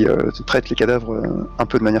 qui traitent les cadavres un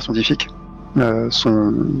peu de manière scientifique,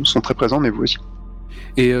 sont très présents, mais vous aussi.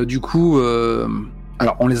 Et du coup,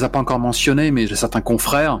 alors on les a pas encore mentionnés, mais j'ai certains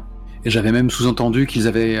confrères, et j'avais même sous-entendu qu'ils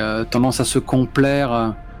avaient tendance à se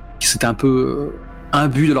complaire, que c'était un peu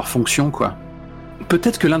imbu de leur fonction, quoi.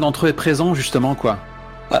 Peut-être que l'un d'entre eux est présent, justement, quoi.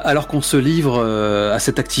 Alors qu'on se livre à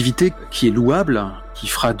cette activité qui est louable, qui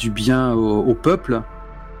fera du bien au peuple,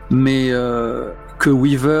 mais que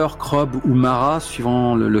Weaver, Krob ou Mara,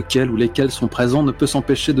 suivant lequel ou lesquels sont présents, ne peut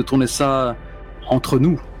s'empêcher de tourner ça entre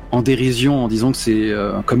nous, en dérision, en disant que c'est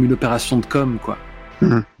comme une opération de com', quoi.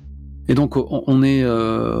 Et donc on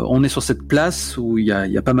est sur cette place où il y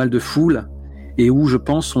a pas mal de foule et où je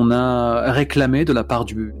pense on a réclamé de la part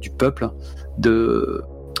du peuple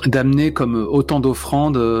d'amener comme autant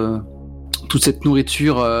d'offrandes toute cette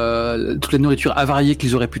nourriture, toute la nourriture avariée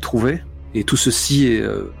qu'ils auraient pu trouver. Et tout ceci est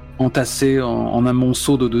entassé en un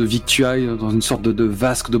monceau de victuailles dans une sorte de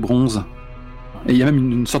vasque de bronze. Et il y a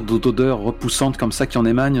même une sorte d'odeur repoussante comme ça qui en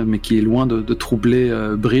émane, mais qui est loin de troubler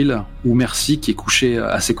Brill ou Merci qui est couché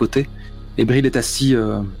à ses côtés. Et Brill est assis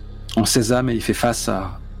en sésame et il fait face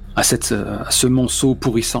à ce monceau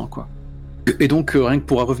pourrissant, quoi. Et donc, rien que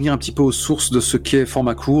pour revenir un petit peu aux sources de ce qu'est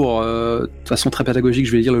format court, de façon très pédagogique,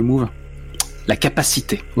 je vais dire le move. La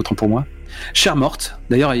capacité, autant pour moi. Chère morte,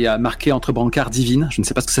 d'ailleurs il y a marqué entre brancards divine, je ne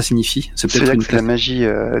sais pas ce que ça signifie. C'est-à-dire que c'est la magie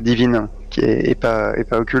divine qui est pas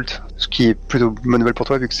occulte, ce qui est plutôt bonne nouvelle pour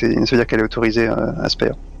toi vu que ça veut dire qu'elle est autorisée à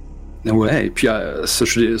Spire. Ouais, et puis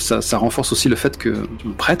ça renforce aussi le fait que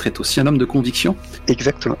mon prêtre est aussi un homme de conviction.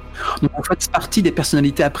 Exactement. Donc vous faites partie des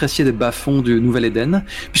personnalités appréciées des bas-fonds du Nouvel Éden,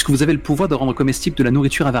 puisque vous avez le pouvoir de rendre comestible de la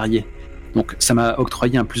nourriture avariée. Donc ça m'a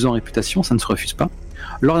octroyé un plus en réputation, ça ne se refuse pas.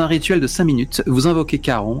 Lors d'un rituel de 5 minutes, vous invoquez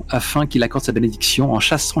Caron afin qu'il accorde sa bénédiction en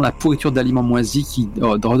chassant la pourriture d'aliments moisis qui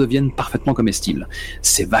redeviennent parfaitement comestibles.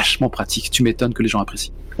 C'est vachement pratique, tu m'étonnes que les gens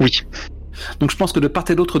apprécient. Oui. Donc je pense que de part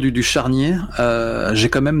et d'autre du charnier, j'ai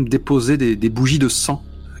quand même déposé des bougies de sang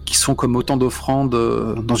qui sont comme autant d'offrandes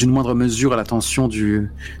dans une moindre mesure à l'attention du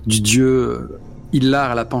dieu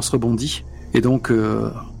Illar à la panse rebondie. Et donc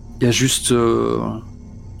il y a juste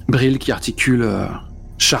Brill qui articule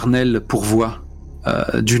charnel pourvoi.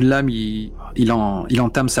 D'une lame, il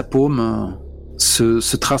entame sa paume,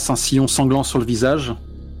 se trace un sillon sanglant sur le visage,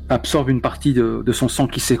 absorbe une partie de son sang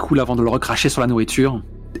qui s'écoule avant de le recracher sur la nourriture,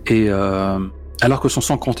 et alors que son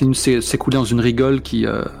sang continue de s'écouler dans une rigole qui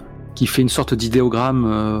fait une sorte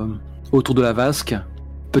d'idéogramme autour de la vasque,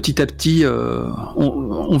 petit à petit,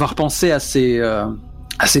 on va repenser à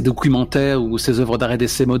ces documentaires ou ces œuvres d'art et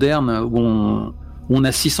d'essai modernes où on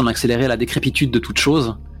assiste en accéléré à la décrépitude de toute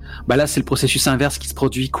chose. Bah là, c'est le processus inverse qui se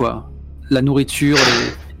produit, quoi. La nourriture,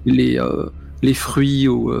 les fruits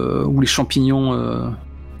ou les champignons.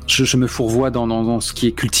 Je me fourvoie dans ce qui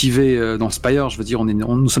est cultivé dans Spire. Je veux dire,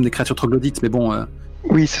 nous sommes des créatures troglodytes, mais bon.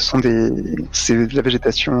 Oui, c'est de la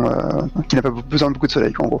végétation qui n'a pas besoin de beaucoup de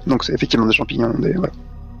soleil, quoi, en gros. Donc c'est effectivement des champignons.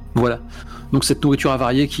 Voilà. Donc cette nourriture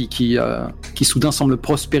avariée qui soudain semble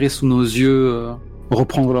prospérer sous nos yeux,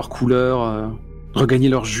 reprendre leur couleur, regagner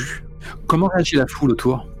leur jus. Comment réagit la foule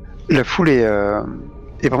autour ? La foule est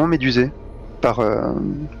vraiment médusée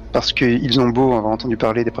parce qu'ils ont beau avoir entendu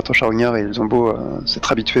parler des prêtres charognards et ils ont beau s'être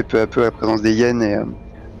habitués peu à peu à la présence des hyènes et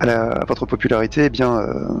à votre popularité, eh bien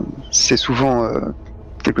c'est souvent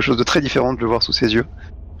quelque chose de très différent de le voir sous ses yeux.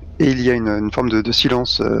 Et il y a une forme de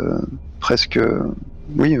silence presque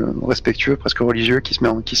respectueux, presque religieux qui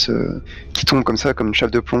tombe comme ça, comme une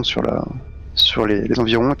chape de plomb sur les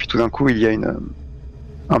environs. Et puis tout d'un coup, il y a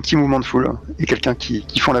un petit mouvement de foule et quelqu'un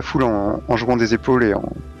qui fend la foule en jouant des épaules et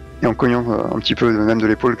en cognant un petit peu même de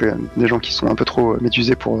l'épaule des gens qui sont un peu trop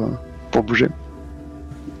médusés pour bouger.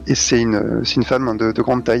 Et c'est une femme de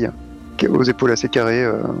grande taille, qui est aux épaules assez carrées,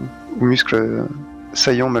 aux muscles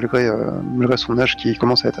saillants malgré son âge qui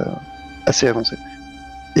commence à être assez avancé.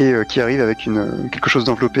 Et qui arrive avec quelque chose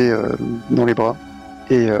d'enveloppé dans les bras.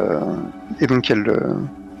 Et donc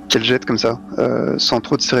qu'elle jette comme ça, sans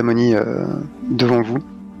trop de cérémonie devant vous.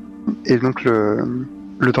 Et donc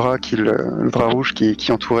le drap rouge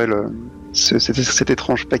qui entourait cet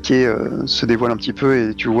étrange paquet se dévoile un petit peu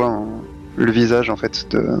et tu vois le visage en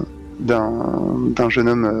fait d'un jeune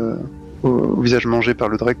homme au visage mangé par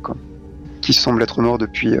le Dreg, quoi, qui semble être mort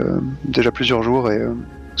depuis déjà plusieurs jours, et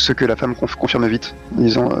ce que la femme confirme vite en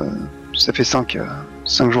disant ça fait 5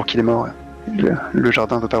 jours qu'il est mort, le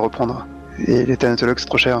jardin ne veut pas le reprendre et les thanatologues c'est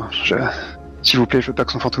trop cher, s'il vous plaît, je veux pas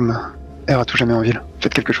que son fantôme erre à tout jamais en ville,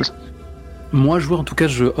 faites quelque chose. Moi, joueur, en tout cas,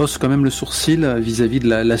 je hausse quand même le sourcil vis-à-vis de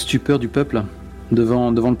la stupeur du peuple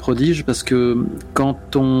devant le prodige, parce que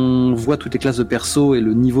quand on voit toutes les classes de perso et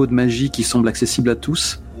le niveau de magie qui semble accessible à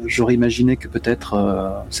tous, j'aurais imaginé que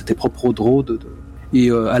peut-être c'était propre au draw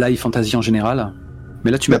et à la high fantasy en général.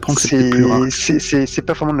 Mais là, tu m'apprends que c'est peut-être plus rare. C'est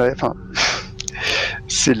pas vraiment de la... Enfin,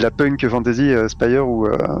 c'est de la punk fantasy Spire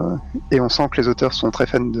et on sent que les auteurs sont très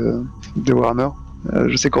fans de Warhammer.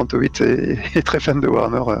 Je sais qu'Antoit est très fan de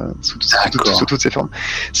Warhammer sous toutes ses formes.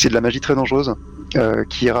 C'est de la magie très dangereuse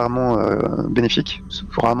qui est rarement bénéfique,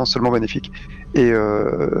 rarement seulement bénéfique. Et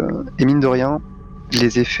mine de rien,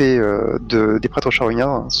 les effets des prêtres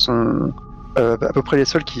charognards sont à peu près les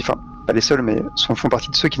seuls qui, enfin pas les seuls, mais font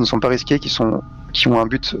partie de ceux qui ne sont pas risqués, qui ont un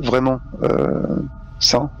but vraiment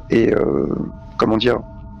sain et comment dire,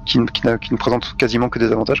 qui ne présente quasiment que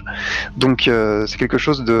des avantages. Donc c'est quelque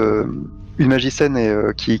chose de une magie saine et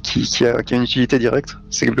qui a une utilité directe.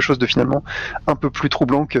 C'est quelque chose de finalement un peu plus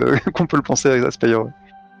troublant qu'on peut le penser avec Aspire.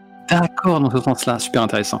 D'accord, dans ce sens-là, super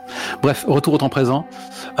intéressant. Bref, retour au temps présent.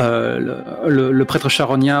 Le prêtre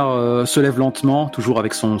charognard se lève lentement, toujours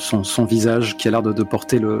avec son visage qui a l'air de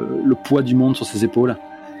porter le poids du monde sur ses épaules,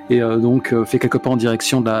 et donc fait quelques pas en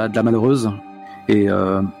direction de la malheureuse. Et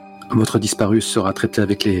votre disparu sera traité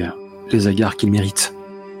avec les égards qu'il mérite.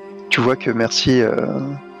 Tu vois que Merci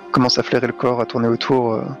commence à flairer le corps, à tourner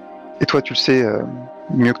autour, et toi tu le sais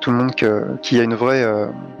mieux que tout le monde qu'il y a une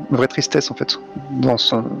vraie tristesse en fait dans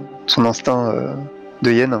son instinct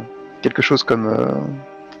de hyène, quelque chose comme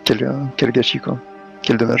quel gâchis quoi,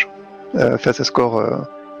 quel dommage face à ce corps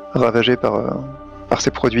ravagé par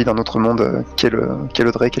ces produits d'un autre monde qu'est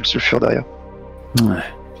le Drake et le sulfure derrière.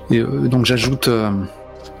 Ouais. Et donc j'ajoute,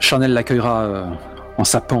 Charnel l'accueillera en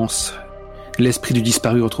sa panse, l'esprit du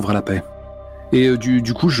disparu retrouvera la paix. Et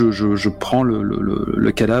du coup, je prends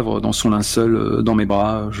le cadavre dans son linceul, dans mes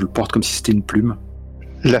bras, je le porte comme si c'était une plume.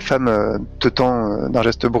 La femme te tend d'un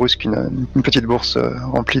geste brusque une petite bourse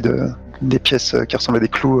remplie des pièces qui ressemblent à des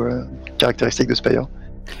clous caractéristiques de Spire.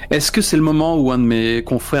 Est-ce que c'est le moment où un de mes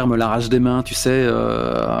confrères me l'arrache des mains, tu sais,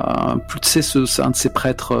 un de ces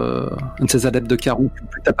prêtres, un de ces adeptes de Karou,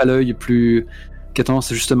 plus tape à l'œil, plus qui a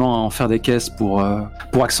tendance justement à en faire des caisses pour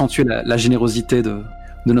accentuer la générosité de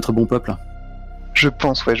notre bon peuple? Je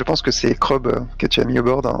pense que c'est Krob que tu as mis au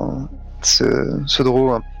bord, ce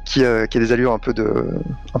draw qui a des allures un peu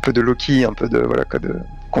de Loki, un peu de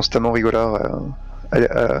constamment rigolard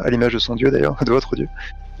à l'image de son dieu d'ailleurs, de votre dieu,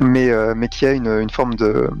 mais qui a une forme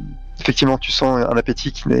de, effectivement tu sens un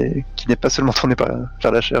appétit qui n'est pas seulement tourné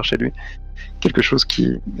vers la chair chez lui, quelque chose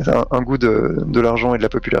qui a un goût de l'argent et de la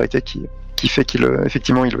popularité qui fait qu'il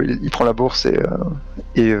effectivement il prend la bourse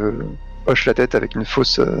et hoche la tête avec une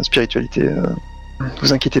fausse spiritualité. Ne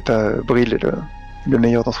vous inquiétez pas, Brill est le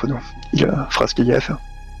meilleur d'entre nous. Il fera ce qu'il y a à faire.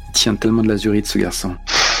 Il tient tellement de l'azurite, ce garçon.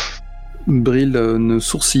 Brill ne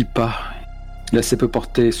sourcille pas. Il a assez peu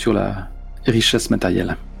porté sur la richesse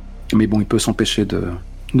matérielle. Mais bon, il peut s'empêcher de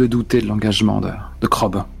douter de l'engagement de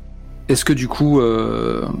Krob. Est-ce que du coup,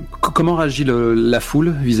 comment réagit la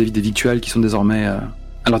foule vis-à-vis des victuailles qui sont désormais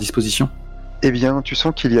à leur disposition? Eh bien, tu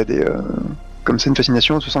sens qu'il y a des... Comme c'est une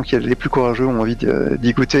fascination, tu sens qu'il y a les plus courageux ont envie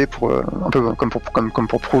d'y goûter pour un peu comme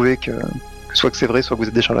pour prouver que soit que c'est vrai, soit que vous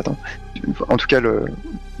êtes des charlatans. En tout cas,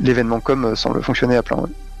 l'événement semble fonctionner à plein.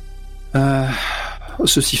 Ouais.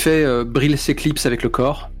 Ceci fait, Brill s'éclipse avec le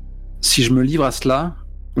corps. Si je me livre à cela,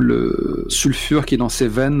 le sulfure qui est dans ses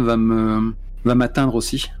veines va m'atteindre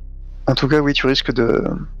aussi. En tout cas, oui, tu risques de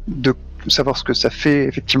savoir ce que ça fait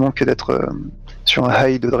effectivement que d'être sur un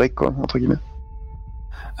high de Drake, quoi, entre guillemets.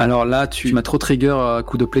 Alors là, tu m'as trop trigger à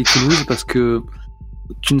coup de play to lose parce que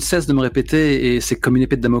tu ne cesses de me répéter et c'est comme une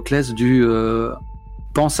épée de Damoclès du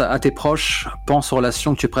pense à tes proches, pense aux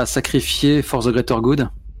relations que tu es prêt à sacrifier for the greater good,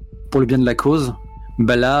 pour le bien de la cause.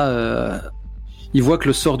 Bah là, il voit que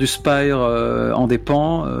le sort du Spire en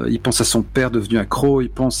dépend, il pense à son père devenu accro, il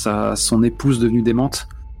pense à son épouse devenue démente.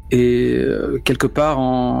 Et quelque part,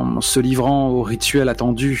 en se livrant au rituel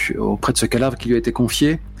attendu auprès de ce cadavre qui lui a été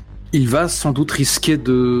confié, il va sans doute risquer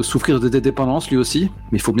de souffrir de dépendance lui aussi,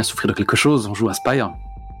 mais il faut bien souffrir de quelque chose, on joue à Spire.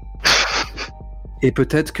 Et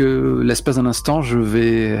peut-être que l'espace d'un instant, je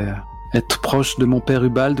vais être proche de mon père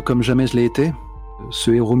Ubald comme jamais je l'ai été,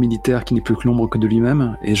 ce héros militaire qui n'est plus que l'ombre que de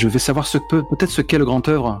lui-même, et je vais savoir peut-être ce qu'est le grand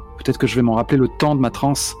œuvre, peut-être que je vais m'en rappeler le temps de ma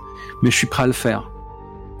transe, mais je suis prêt à le faire.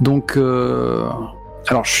 Donc,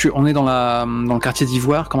 alors on est dans le quartier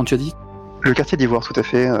d'Ivoire, comment tu as dit ? Le quartier d'Ivoire, tout à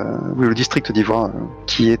fait, oui, le district d'Ivoire,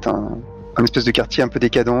 qui est un espèce de quartier un peu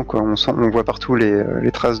décadent, quoi. On voit partout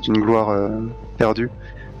les traces d'une gloire perdue.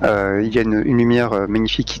 Il y a une lumière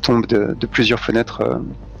magnifique qui tombe de plusieurs fenêtres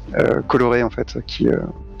colorées en fait, qui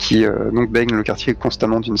donc baigne le quartier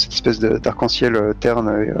constamment d'une cette espèce d'arc-en-ciel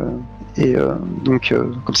terne et donc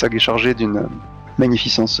comme ça chargé d'une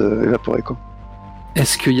magnificence évaporée, quoi.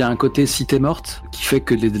 Est-ce qu'il y a un côté cité morte qui fait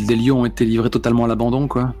que des lieux ont été livrés totalement à l'abandon,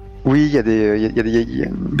 quoi? Oui, il y a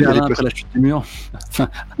Berlin après la chute du mur.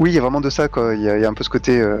 Oui, il y a vraiment de ça, quoi. Il y a un peu ce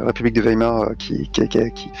côté République de Weimar qui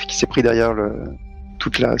s'est pris derrière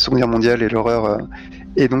toute la Seconde Guerre mondiale et l'horreur.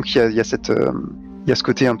 Et donc il y a ce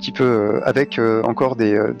côté un petit peu avec encore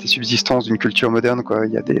des subsistances d'une culture moderne, quoi.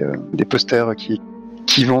 Il y a des posters qui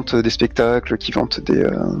vantent des spectacles, qui vantent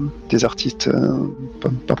des artistes.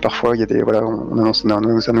 Parfois, il y a on annonce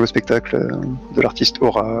un nouveau spectacle de l'artiste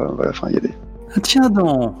Aura. Voilà, enfin, il y a des. Tiens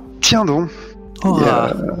donc. Oh.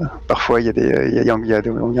 Parfois, il y a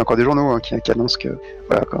encore des journaux qui annoncent que,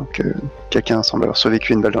 voilà, que quelqu'un semble avoir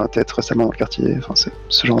survécu à une balle dans la tête récemment dans le quartier. Enfin, c'est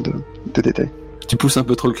ce genre de détails. Tu pousses un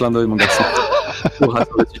peu trop le clin d'œil, mon garçon.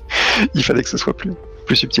 Il fallait que ce soit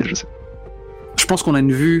plus subtil, je sais. Je pense qu'on a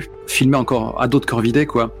une vue filmée encore à d'autres corvidés,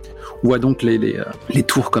 quoi. On voit donc les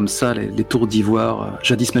tours comme ça, les tours d'ivoire,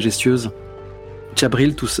 jadis majestueuses.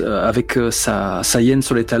 Bril, avec sa hyène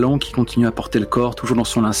sur les talons, qui continue à porter le corps, toujours dans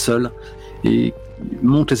son linceul, et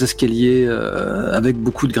monte les escaliers avec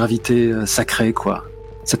beaucoup de gravité sacrée, quoi.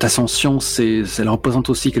 Cette ascension, elle représente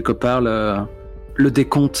aussi quelque part le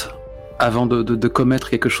décompte avant de commettre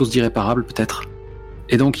quelque chose d'irréparable, peut-être.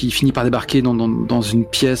 Et donc, il finit par débarquer dans une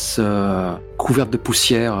pièce couverte de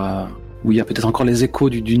poussière, où il y a peut-être encore les échos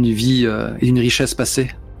d'une vie et d'une richesse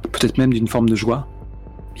passée, peut-être même d'une forme de joie.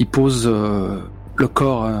 Il pose le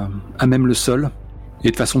corps à même le sol,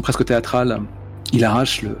 et de façon presque théâtrale, il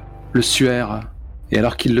arrache le suaire, et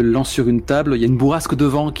alors qu'il le lance sur une table, il y a une bourrasque de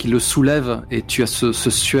vent qui le soulève, et tu as ce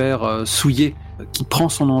suaire souillé qui prend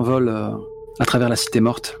son envol à travers la cité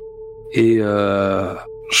morte. Et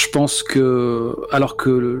je pense que, alors que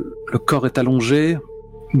le corps est allongé,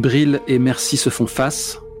 Bril et Merci se font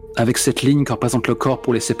face, avec cette ligne qui représente le corps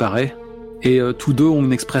pour les séparer, et tous deux ont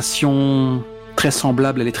une expression très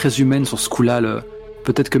semblable, elle est très humaine sur ce coup-là.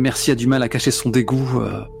 Peut-être que Merci a du mal à cacher son dégoût.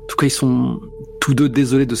 En tout cas, ils sont tous deux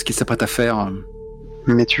désolés de ce qu'ils s'apprêtent à faire.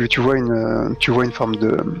 Mais tu vois une forme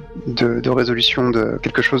de résolution, de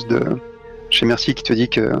quelque chose chez Merci qui te dit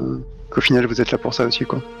qu'au final vous êtes là pour ça aussi,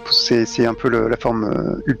 quoi. C'est un peu la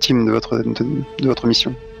forme ultime de votre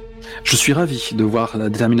mission. Je suis ravi de voir la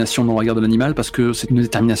détermination dans le regard de l'animal, parce que c'est une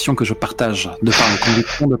détermination que je partage, de par ma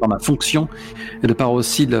conviction, de par ma fonction, et de par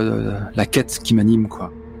aussi la quête qui m'anime,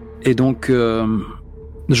 quoi. Et donc,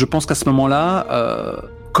 je pense qu'à ce moment-là,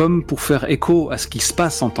 comme pour faire écho à ce qui se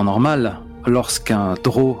passe en temps normal, lorsqu'un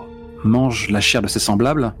taureau mange la chair de ses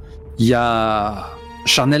semblables, il y a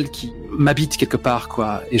Charnel qui m'habite quelque part,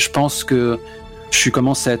 quoi. Et je pense que je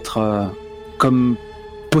commence à être comme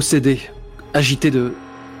possédé, agité de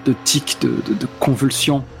tics, de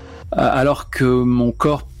convulsions, alors que mon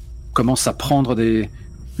corps commence à prendre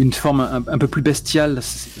une forme un peu plus bestiale.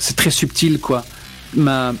 C'est très subtil, quoi.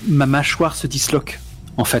 Ma mâchoire se disloque,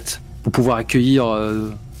 en fait, pour pouvoir accueillir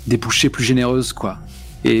des bouchées plus généreuses, quoi.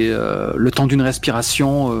 Et le temps d'une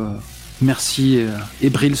respiration, Merci et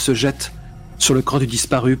Bril se jettent sur le corps du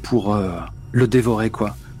disparu pour le dévorer,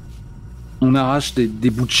 quoi. On arrache des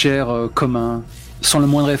bouts de chair sans le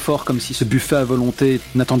moindre effort, comme si ce buffet à volonté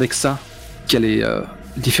n'attendait que ça, qu'il y a les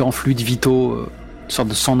différents fluides vitaux, une sorte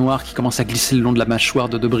de sang noir qui commence à glisser le long de la mâchoire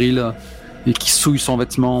de Bril et qui souille son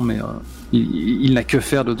vêtement, mais il n'a que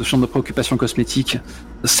faire de champ de préoccupation cosmétique.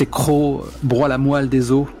 Ses crocs broient la moelle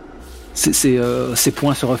des os, ses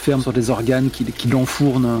poings se referment sur des organes qui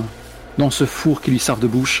l'enfournent dans ce four qui lui servent de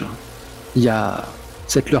bouche. Il y a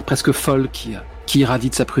cette lueur presque folle qui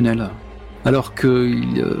irradie de sa prunelle, alors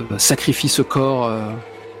qu'il sacrifie ce corps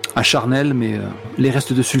à Charnel, mais les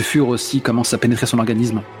restes de sulfure aussi commencent à pénétrer son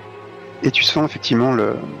organisme. Et tu sens effectivement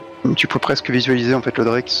tu peux presque visualiser en fait le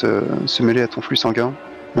Drake se mêler à ton flux sanguin,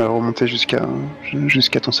 remonter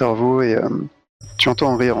jusqu'à ton cerveau, et tu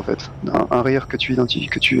entends un rire en fait, un rire que tu identifies,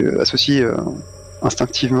 que tu associes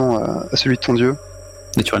instinctivement à celui de ton dieu.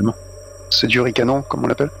 Naturellement. Ce dieu ricanant, comme on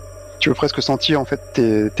l'appelle. Tu peux presque sentir en fait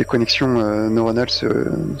tes connexions neuronales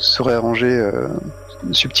se réarranger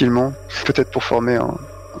subtilement, peut-être pour former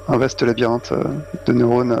un vaste labyrinthe de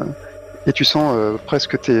neurones. Et tu sens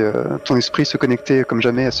presque ton esprit se connecter comme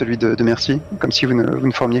jamais à celui de Merci, comme si vous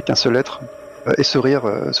ne formiez qu'un seul être. Et ce rire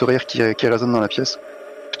qui résonne dans la pièce.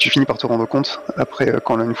 Tu finis par te rendre compte, après,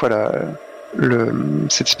 quand une fois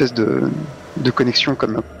cette espèce de connexion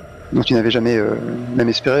dont tu n'avais jamais même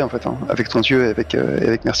espéré en fait, hein, avec ton dieu et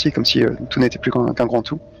avec Merci, comme si tout n'était plus qu'un grand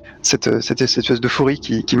tout. Cette espèce d'euphorie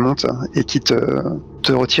qui monte et qui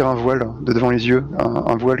te retire un voile de devant les yeux,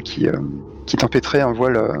 un voile qui t'empêtrait, un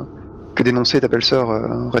voile que dénonçait ta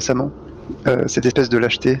belle-sœur récemment. Cette espèce de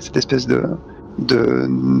lâcheté, cette espèce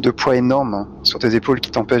de poids énorme sur tes épaules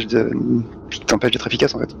qui t'empêche d'être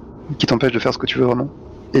efficace en fait, qui t'empêche de faire ce que tu veux vraiment.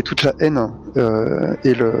 Et toute la haine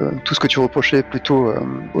et tout ce que tu reprochais plutôt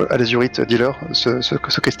à l'azurite dealer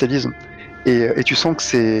se cristallise. Et tu sens que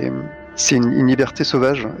c'est une liberté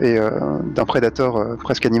sauvage et d'un prédateur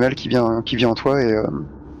presque animal qui vient en toi, et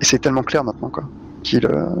c'est tellement clair maintenant, quoi,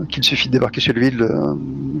 qu'il suffit de débarquer chez lui,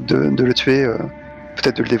 de le tuer,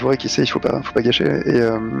 peut-être de le dévorer, qui sait, il faut pas gâcher. Et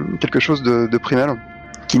quelque chose de primal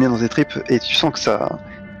qui naît dans tes tripes, et tu sens qu'il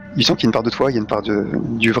y a une part de toi, il y a une part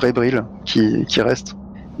du vrai Bril qui reste.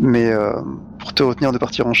 Mais pour te retenir de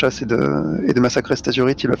partir en chasse et de massacrer cet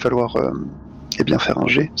azurite, il va falloir eh bien faire un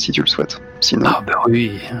jet si tu le souhaites. Sinon, Ah ben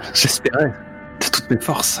oui, j'espérais. De toutes mes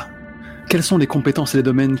forces. Quelles sont les compétences et les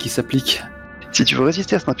domaines qui s'appliquent? si tu veux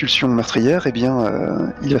résister à cette impulsion meurtrière, eh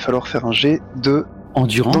bien il va falloir faire un jet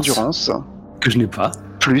d'endurance Que je n'ai pas.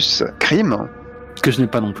 plus crime. Que je n'ai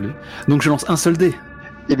pas non plus. Donc je lance un seul dé.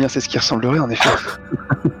 Eh bien c'est ce qui ressemblerait en effet.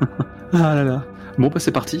 Ah là là. Bon bah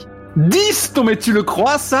c'est parti. 10 ton mais tu le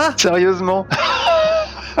crois ça? Sérieusement.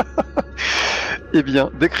 Eh bien,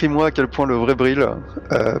 décris-moi à quel point le vrai Brill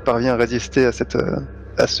parvient à résister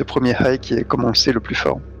à ce premier high qui est, comme on le sait, le plus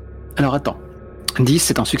fort. Alors attends. 10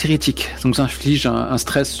 c'est un succès critique. Donc ça inflige un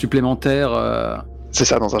stress supplémentaire. C'est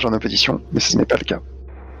ça dans un genre d'opposition, mais ce n'est pas le cas.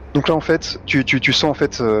 Donc là, en fait, tu sens en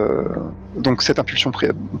fait donc cette impulsion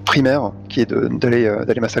primaire qui est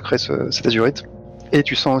d'aller massacrer cet azurite, et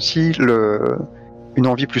tu sens aussi une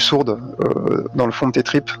envie plus sourde dans le fond de tes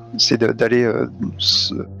tripes, c'est d'aller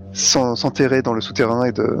s'enterrer dans le souterrain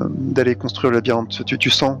et d'aller construire le labyrinthe. Tu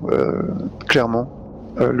sens clairement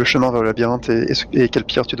le chemin vers le labyrinthe et quelle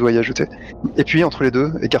pierre tu dois y ajouter. Et puis entre les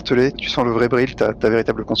deux, écartelé, tu sens le vrai Brill, ta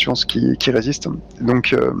véritable conscience qui résiste.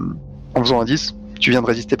 Donc en faisant un 10, tu viens de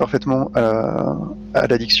résister parfaitement à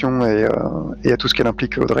l'addiction et à tout ce qu'elle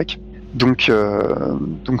implique au Drake. Donc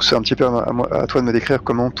c'est un petit peu à toi de me décrire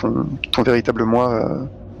comment ton véritable moi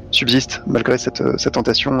subsiste malgré cette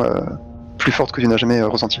tentation plus forte que tu n'as jamais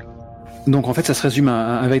ressentie. Donc en fait ça se résume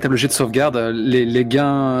à un véritable jet de sauvegarde. Les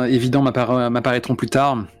gains évidents m'apparaîtront plus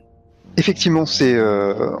tard. Effectivement,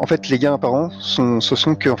 en fait les gains apparents ce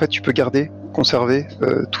sont que en fait tu peux conserver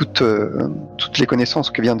toutes les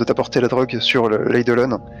connaissances que vient de t'apporter la drogue sur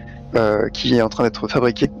l'Eidolon, qui est en train d'être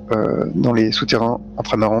fabriqué dans les souterrains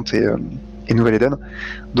entre Amarante et Nouvelle-Éden.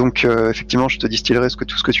 Donc effectivement, je te distillerai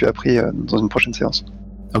tout ce que tu as appris dans une prochaine séance.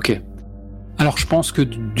 Ok. Alors je pense que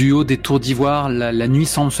du haut des tours d'ivoire, la nuit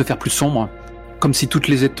semble se faire plus sombre, comme si toutes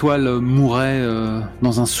les étoiles mouraient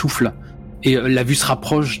dans un souffle. Et la vue se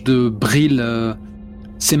rapproche de Brill,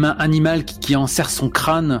 ses mains animales qui enserrent son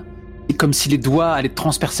crâne, et comme si les doigts allaient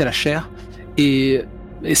transpercer la chair. Et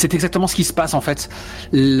c'est exactement ce qui se passe en fait.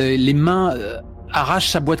 Les mains arrachent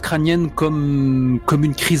sa boîte crânienne comme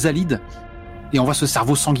une chrysalide, et on voit ce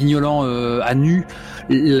cerveau sanguignolant à nu.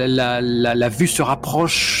 La vue se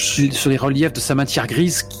rapproche sur les reliefs de sa matière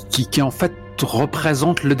grise qui en fait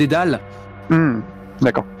représente le dédale.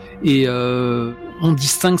 D'accord. Et on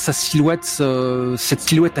distingue sa silhouette, cette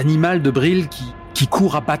silhouette animale de Brill qui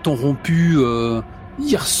court à bâton rompu,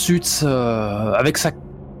 hirsute, avec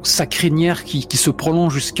sa crinière qui se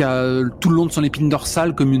prolonge jusqu'à tout le long de son épine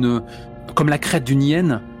dorsale comme la crête d'une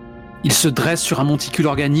hyène. Il se dresse sur un monticule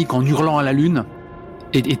organique en hurlant à la lune,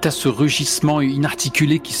 et t'as ce rugissement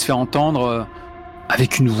inarticulé qui se fait entendre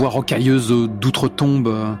avec une voix rocailleuse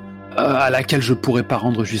d'outre-tombe à laquelle je pourrais pas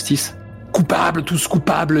rendre justice. Coupables, tous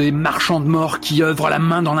coupables, les marchands de mort qui œuvrent la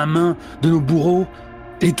main dans la main de nos bourreaux,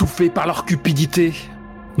 étouffés par leur cupidité.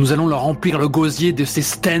 Nous allons leur remplir le gosier de ces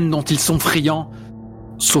stènes dont ils sont friands.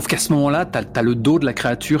 Sauf qu'à ce moment-là, t'as le dos de la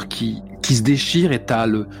créature qui se déchire, et t'as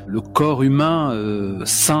le corps humain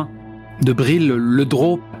sain de Brill, le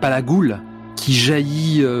drop Palagoul, qui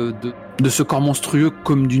jaillit de ce corps monstrueux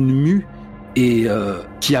comme d'une mue, et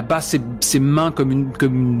qui abat ses mains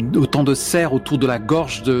comme autant de cerfs autour de la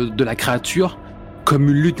gorge de la créature, comme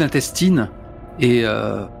une lutte intestine. Et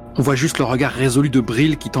on voit juste le regard résolu de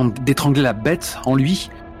Brill qui tente d'étrangler la bête en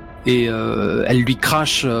lui. Et elle lui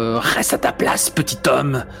crache « Reste à ta place, petit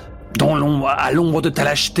homme, à l'ombre de ta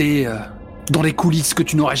lâcheté, dans les coulisses que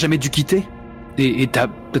tu n'aurais jamais dû quitter. » Et t'as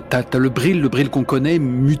le Brill qu'on connaît,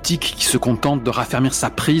 mutique, qui se contente de raffermir sa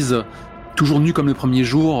prise, toujours nu comme le premier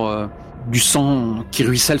jour, du sang qui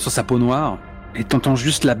ruisselle sur sa peau noire. Et t'entends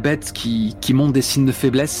juste la bête qui montre des signes de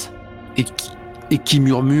faiblesse et qui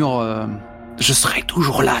murmure « Je serai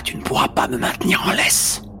toujours là, tu ne pourras pas me maintenir en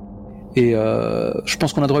laisse. » Et je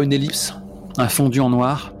pense qu'on a droit à une ellipse, un fondu en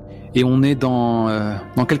noir. Et on est dans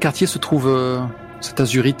quel quartier se trouve cet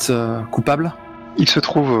azurite coupable? Il se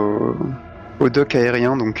trouve au dock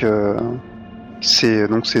aérien, donc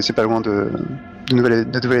c'est pas loin de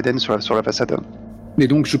Nouvelle-Éden sur la façade. Mais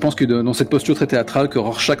donc je pense que dans cette posture très théâtrale que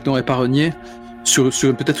Rorschach n'aurait pas renié, sur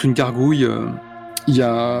peut-être une gargouille,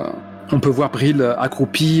 on peut voir Brill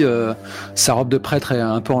accroupi, sa robe de prêtre est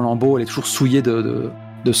un peu en lambeaux, elle est toujours souillée de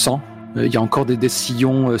sang. Il y a encore des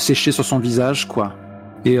sillons séchés sur son visage, quoi.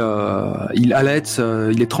 Et il halète,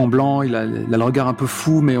 il est tremblant, il a le regard un peu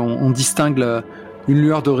fou, mais on distingue une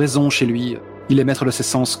lueur de raison chez lui. Il est maître de ses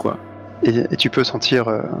sens, quoi. Et tu peux sentir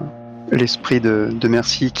l'esprit de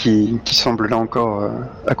merci qui semble là encore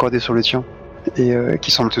accordé sur le tien, et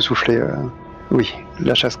qui semble te souffler. Oui,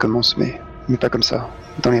 la chasse commence, mais pas comme ça,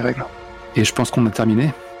 dans les règles. Et je pense qu'on a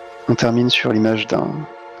terminé. On termine sur l'image d'un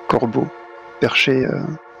corbeau perché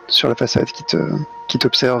sur la façade qui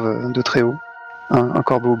t'observe de très haut. Un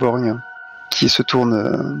corbeau borgne qui se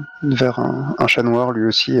tourne vers un chat noir, lui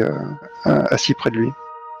aussi assis près de lui.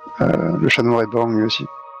 Le chat noir est borgne lui aussi.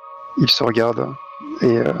 Il se regarde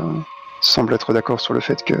et semble être d'accord sur le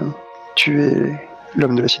fait que tu es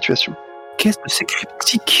l'homme de la situation. Qu'est-ce que c'est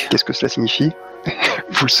cryptique? Qu'est-ce que cela signifie?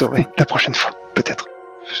 Vous le saurez la prochaine fois, peut-être.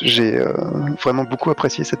 J'ai vraiment beaucoup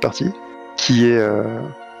apprécié cette partie, qui est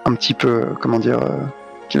un petit peu,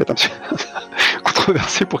 qui va être un petit peu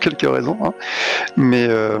controversée pour quelques raisons, hein. Mais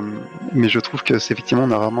je trouve que c'est effectivement,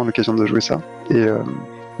 on a rarement l'occasion de jouer ça. Et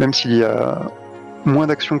même s'il y a moins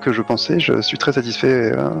d'action que je pensais, je suis très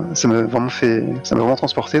satisfait. Et, ça m'a vraiment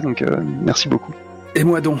transporté, donc merci beaucoup. Et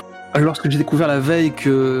moi donc, lorsque j'ai découvert la veille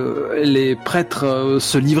que les prêtres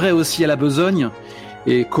se livraient aussi à la besogne,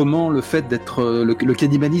 et comment le fait d'être le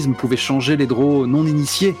cannibalisme pouvait changer les drôles non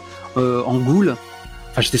initiés en ghouls,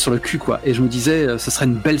 enfin j'étais sur le cul quoi, et je me disais ce serait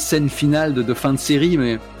une belle scène finale de fin de série,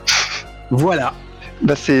 mais voilà.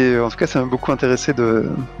 En tout cas, ça m'a beaucoup intéressé de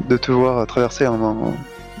te voir traverser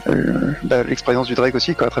l'expérience du Drake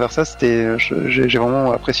aussi, quoi. À travers ça, j'ai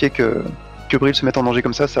vraiment apprécié que Bril se mette en danger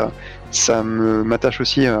comme ça m'attache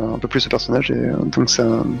aussi un peu plus au personnage, et donc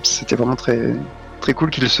c'était vraiment très très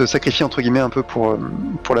cool qu'il se sacrifie entre guillemets un peu pour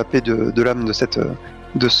la paix de l'âme de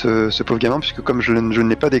ce pauvre gamin, puisque comme je ne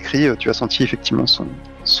l'ai pas décrit, tu as senti effectivement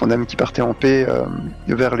son âme qui partait en paix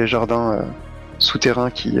vers les jardins souterrains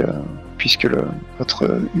puisque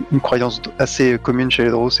une croyance assez commune chez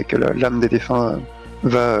les Drow, c'est que l'âme des défunts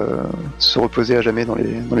va se reposer à jamais dans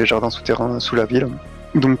les jardins souterrains sous la ville.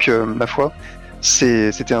 Donc ma foi,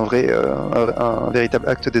 c'était un véritable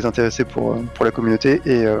acte désintéressé pour la communauté,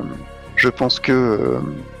 et je pense que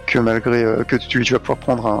malgré que tu vas pouvoir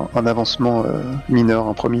prendre un avancement mineur,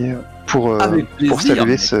 un premier, pour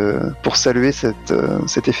saluer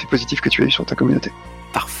cet effet positif que tu as eu sur ta communauté.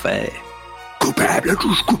 Parfait. Coupable,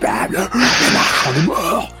 tous coupables,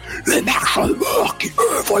 les marchands de mort qui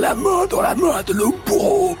œuvrent la mort dans la main de nos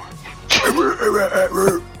bourreaux.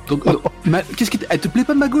 Donc, elle te plaît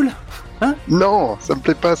pas Magoul? Hein? Non, ça me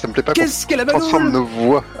plaît pas. Qu'est-ce qu'elle a Magoul? Transforme nos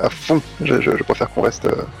voix à fond. Je préfère qu'on reste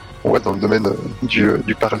dans le domaine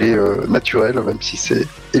du parler naturel, même si c'est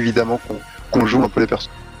évidemment qu'on joue un peu les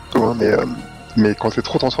persos, hein, mais quand c'est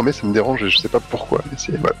trop transformé, ça me dérange et je sais pas pourquoi. Mais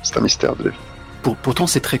c'est un mystère de la vie. Pourtant,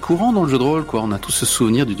 c'est très courant dans le jeu de rôle, quoi. On a tous ce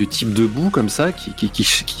souvenir du type debout comme ça qui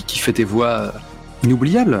fait des voix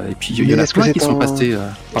inoubliables. Et puis il y en a plein qui sont passés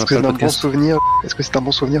par le podcast. Est-ce que c'est un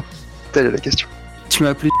bon souvenir? Telle est la question. Tu m'as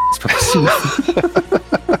appelé, c'est pas possible.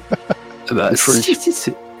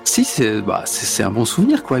 C'est un bon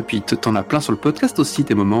souvenir, quoi. Et puis t'en as plein sur le podcast aussi,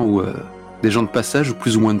 des moments où des gens de passage ou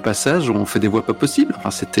plus ou moins de passage ont fait des voix pas possibles. Enfin,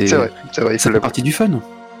 c'est vrai. Ça fait partie du fun.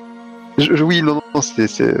 Oui, non, c'est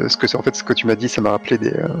ce que tu m'as dit, ça m'a rappelé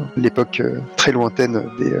l'époque très lointaine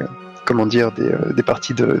des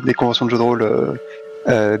parties des conventions de jeux de rôle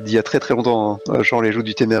d'il y a très très longtemps, hein, genre les Jeux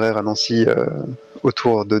du Téméraire à Nancy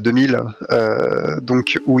autour de 2000,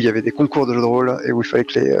 donc où il y avait des concours de jeux de rôle et où il fallait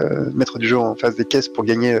que les maîtres du jeu en fassent des caisses pour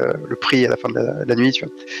gagner le prix à la fin de la nuit, tu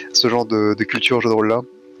vois. Ce genre de culture jeu de rôle là,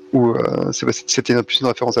 où c'était plus une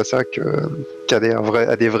référence à ça qu'à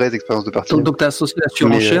des vraies expériences de partie. Donc t'as associé la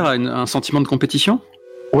surenchère à un sentiment de compétition?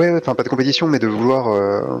 Ouais, enfin pas de compétition, mais de vouloir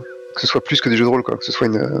que ce soit plus que des jeux de rôle, quoi, que ce soit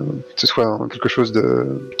quelque chose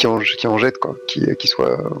qui en jette, quoi, qui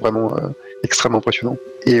soit vraiment extrêmement impressionnant,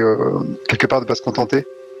 et quelque part de pas se contenter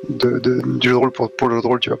du jeu de rôle pour le jeu de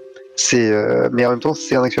rôle, tu vois. Mais en même temps,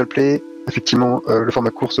 c'est un actual play. Effectivement, le format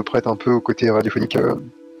court se prête un peu au côté radiophonique.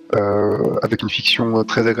 Avec une fiction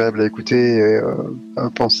très agréable à écouter et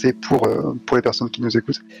pensée pour les personnes qui nous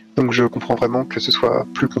écoutent. Donc je comprends vraiment que ce soit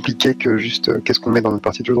plus compliqué que juste qu'est-ce qu'on met dans notre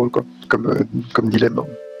partie de jeu de rôle, quoi, comme dilemme.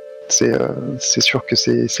 C'est sûr que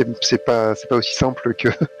c'est pas aussi simple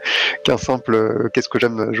qu'un simple qu'est-ce que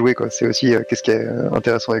j'aime jouer, quoi. C'est aussi qu'est-ce qui est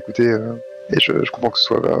intéressant à écouter, et je comprends que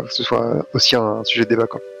ce soit aussi un sujet de débat,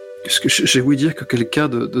 quoi. Est-ce que j'ai voulu dire que quelqu'un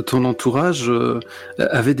de ton entourage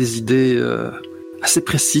avait des idées assez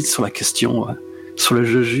précise sur la question, sur le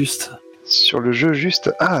jeu juste. Sur le jeu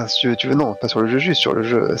juste? Ah, tu veux, non, pas sur le jeu juste, sur le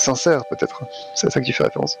jeu sincère, peut-être. C'est à ça que tu fais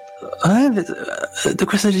référence. Ouais, mais de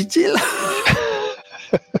quoi s'agit-il?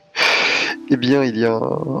 Eh bien, il y a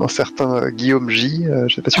un certain Guillaume J,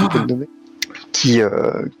 je sais pas si vous pouvez le nommer, qui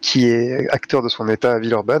est acteur de son état à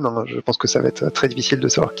Villeurbanne, hein. Je pense que ça va être très difficile de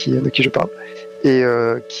savoir de qui je parle. Et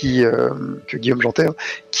que Guillaume Jantet, hein,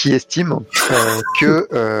 qui estime que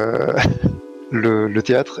le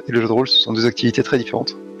théâtre et le jeu de rôle, ce sont deux activités très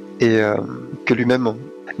différentes, et que lui-même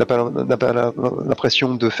n'a pas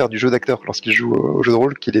l'impression de faire du jeu d'acteur lorsqu'il joue au jeu de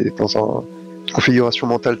rôle, qu'il est dans une configuration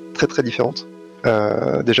mentale très très différente.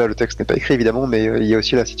 Déjà, le texte n'est pas écrit évidemment, mais il y a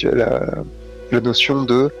aussi la notion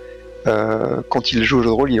de quand il joue au jeu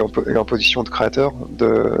de rôle, il est en position de créateur,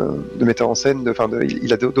 de metteur en scène,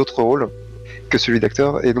 il a d'autres rôles que celui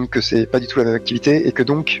d'acteur, et donc que c'est pas du tout la même activité, et que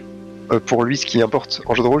donc pour lui, ce qui importe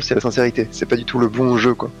en jeu de rôle, c'est la sincérité. C'est pas du tout le bon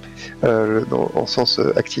jeu, quoi, en sens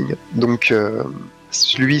acting. Donc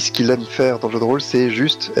lui, ce qu'il aime faire dans le jeu de rôle, c'est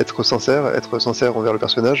juste être sincère envers le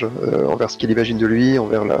personnage, envers ce qu'il imagine de lui,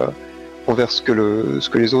 envers ce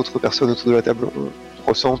que les autres personnes autour de la table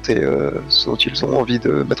ressentent et ce dont ils ont envie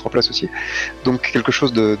de mettre en place aussi. Donc quelque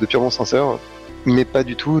chose de purement sincère, mais pas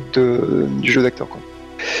du tout du jeu d'acteur, quoi.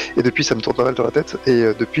 Et depuis, ça me tourne pas mal dans la tête, et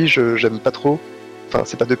depuis, j'aime pas trop. Enfin,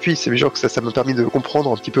 c'est pas depuis, c'est genre que ça m'a permis de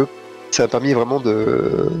comprendre un petit peu. Ça m'a permis vraiment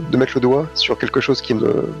de mettre le doigt sur quelque chose qui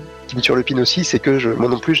me turlupine aussi, c'est que moi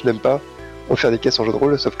non plus, je n'aime pas en faire des caisses en jeu de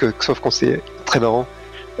rôle, sauf quand c'est très marrant.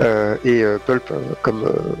 Pulp,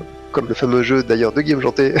 comme le fameux jeu d'ailleurs de Guillaume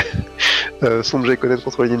Janté, Sonjay Conan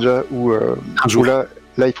contre les ninjas, où là,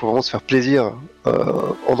 il faut vraiment se faire plaisir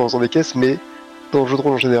en faisant des caisses, mais dans le jeu de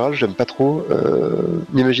rôle en général, j'aime pas trop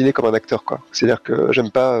m'imaginer comme un acteur, quoi. C'est-à-dire que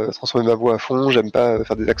j'aime pas transformer ma voix à fond, j'aime pas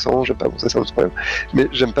faire des accents, j'aime pas, bon, ça c'est un autre problème, mais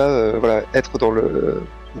j'aime pas être dans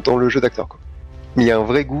le jeu d'acteur, quoi. Mais il y a un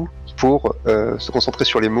vrai goût pour se concentrer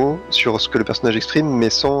sur les mots, sur ce que le personnage exprime, mais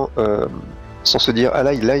sans se dire ah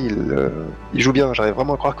là il joue bien, j'arrive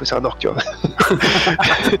vraiment à croire que c'est un orc, tu vois.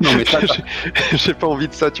 Non mais j'ai pas envie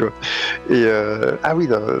de ça, tu vois. Et ah oui,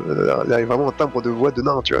 il a vraiment un timbre de voix de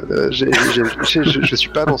nain, tu vois. Je suis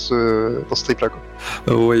pas dans ce trip là,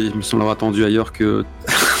 quoi. Oui, il me semble avoir entendu ailleurs que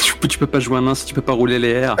tu peux pas jouer un nain si tu peux pas rouler les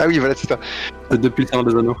airs. Ah oui, voilà, c'est ça. Depuis le Seigneur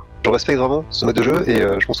des Anneaux. Je respecte vraiment ce mode de jeu, et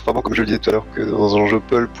je pense vraiment, comme je le disais tout à l'heure, que dans un jeu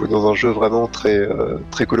pulp ou dans un jeu vraiment très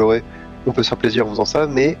très coloré, on peut se faire plaisir en faisant ça,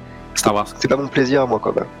 mais Star Wars. C'est pas mon plaisir à moi,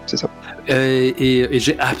 quoi, c'est ça. Et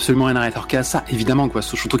j'ai absolument rien à rétorquer à ça, évidemment, quoi.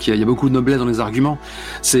 Surtout qu'il y a beaucoup de noblesse dans les arguments.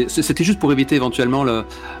 C'était juste pour éviter éventuellement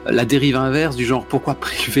la dérive inverse du genre pourquoi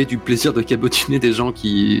priver du plaisir de cabotiner des gens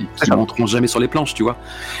qui monteront jamais sur les planches, tu vois.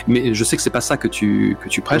 Mais je sais que c'est pas ça que tu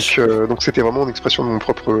prêches. Donc c'était vraiment une expression de mon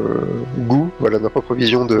propre goût, voilà, de ma propre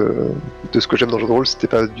vision de ce que j'aime dans le jeu de rôle. C'était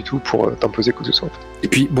pas du tout pour t'imposer quoi que ce soit, en fait. Et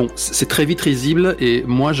puis bon, c'est très vite risible, et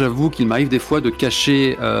moi j'avoue qu'il m'arrive des fois de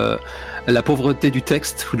cacher la pauvreté du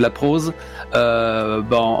texte ou de la prose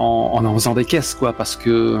en faisant des caisses, quoi, parce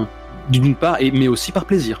que d'une part, mais aussi par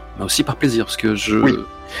plaisir, parce que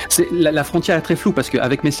la frontière est très floue, parce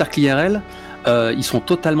qu'avec mes cercles IRL, ils sont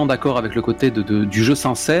totalement d'accord avec le côté du jeu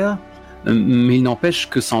sincère, mais il n'empêche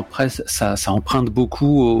que ça emprunte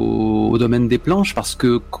beaucoup au domaine des planches, parce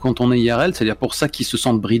que quand on est IRL, c'est-à-dire pour ça qu'ils se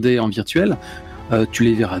sentent bridés en virtuel, tu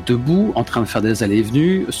les verras debout, en train de faire des allées et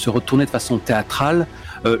venues, se retourner de façon théâtrale,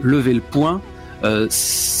 lever le poing.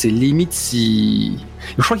 C'est limite si...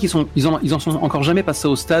 Je crois ils en sont encore jamais passés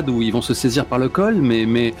au stade où ils vont se saisir par le col,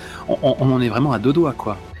 mais on en est vraiment à deux doigts,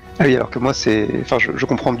 quoi. Ah oui, alors que moi, je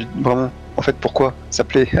comprends vraiment en fait pourquoi ça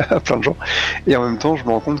plaît à plein de gens, et en même temps, je me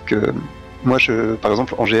rends compte que moi, par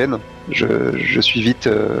exemple, en GN, je suis vite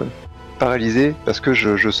paralysé parce que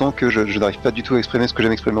je sens que je n'arrive pas du tout à exprimer ce que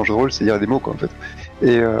j'aime exprimer en jeu de rôle, c'est-à-dire des mots, quoi, en fait.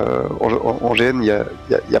 Et en GN, il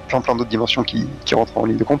y a plein d'autres dimensions qui rentrent en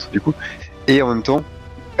ligne de compte, du coup. Et en même temps,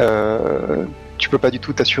 tu peux pas du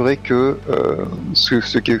tout t'assurer que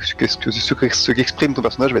ce qu'exprime ton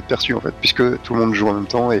personnage va être perçu, en fait, puisque tout le monde joue en même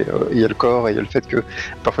temps, et il y a le corps, et il y a le fait que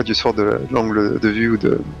parfois tu sors de l'angle de vue ou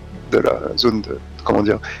de la zone de, comment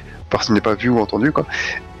dire, parce qu'il n'est pas vu ou entendu, quoi.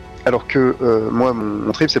 Alors que moi,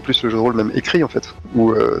 mon trip, c'est plus le jeu de rôle même écrit, en fait,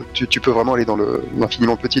 où tu peux vraiment aller dans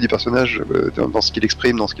l'infiniment petit du personnage, dans ce qu'il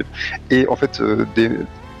exprime, et en fait,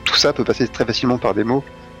 tout ça peut passer très facilement par des mots.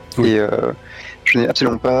 Oui. Et je n'ai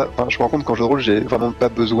absolument pas... Enfin, je me rends compte qu'en jeu de rôle, j'ai vraiment pas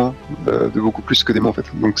besoin de beaucoup plus que des mots, en fait.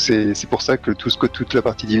 Donc c'est pour ça que toute la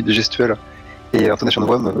partie gestuelle et intonation de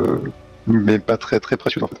voix m'est pas très très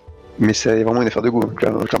précieuse, en fait. Mais c'est vraiment une affaire de goût, hein.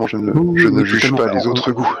 Clairement, je ne juge pas les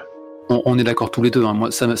autres goûts. On est d'accord tous les deux, hein.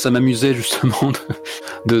 Moi, ça m'amusait justement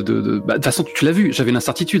de toute façon, tu l'as vu, j'avais une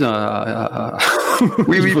incertitude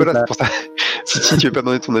Oui, voilà, c'est pour ça. Si tu veux pas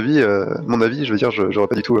donner ton avis, mon avis, je veux dire, j'aurais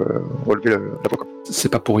pas du tout relevé la voix. C'est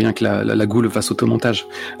pas pour rien que la goule va s'automontage.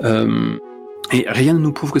 Et rien ne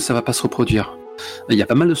nous prouve que ça va pas se reproduire. Il y a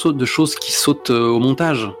pas mal de choses qui sautent au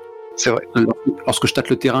montage. C'est vrai. Lorsque je tâte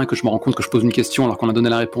le terrain et que je me rends compte que je pose une question alors qu'on a donné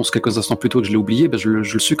la réponse quelques instants plus tôt et que je l'ai oublié, je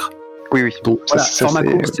le sucre. Oui. Donc voilà, format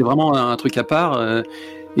court, c'est vraiment un truc à part.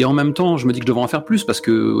 Et en même temps, je me dis que je devrais en faire plus parce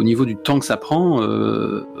que au niveau du temps que ça prend,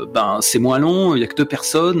 c'est moins long. Il y a que 2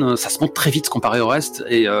 personnes, ça se monte très vite comparé au reste.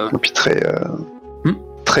 Et puis très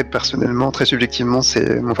très personnellement, très subjectivement,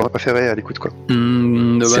 c'est mon format préféré à l'écoute, quoi.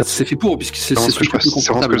 C'est fait pour, puisque c'est vraiment plus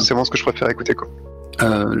confortable. c'est vraiment ce que je préfère écouter, quoi.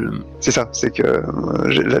 C'est ça, c'est que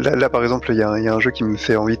là par exemple il y a un jeu qui me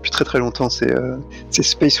fait envie depuis très très longtemps, c'est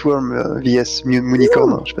Space Worm vs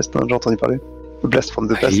Moonicorn, je sais pas si t'as déjà entendu parler, Blast from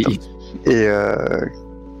the Past, et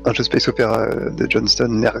un jeu space opéra de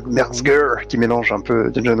Johnston Merzger qui mélange un peu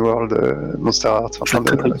Dungeon World, Monster Hearts, enfin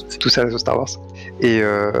tout ça les Star Wars, et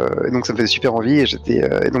donc ça me faisait super envie,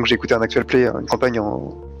 et donc j'ai écouté un actual play, une campagne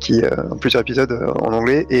qui en plusieurs épisodes en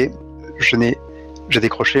anglais, et j'ai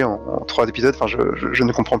décroché en 3 épisodes, enfin je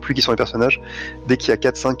ne comprends plus qui sont les personnages. Dès qu'il y a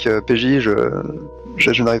 4-5 PJ,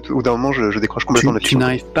 je n'arrive, au bout d'un moment je décroche complètement de la fiction. Tu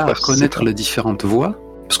n'arrives pas à reconnaître les différentes voix,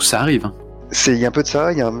 parce que ça arrive. Il y a un peu de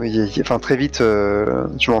ça, enfin très vite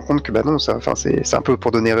je me rends compte que bah non, c'est un peu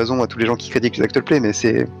pour donner raison à tous les gens qui critiquent les actual play, mais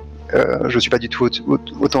je suis pas du tout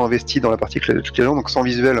autant investi dans la partie que les gens, donc sans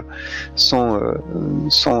visuel, sans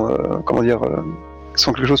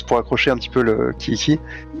quelque chose pour accrocher un petit peu le qui,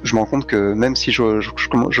 je me rends compte que même si je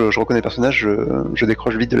reconnais le personnage, je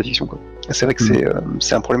décroche vite de la fiction, quoi. C'est vrai que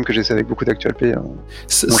c'est un problème que j'ai avec beaucoup d'actual play.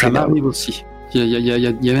 Ça m'arrive aussi. Il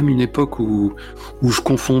y a même une époque où je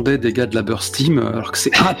confondais des gars de la Burst Team, alors que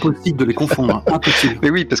c'est impossible de les confondre. Impossible. Mais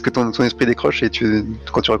oui, parce que ton esprit décroche, et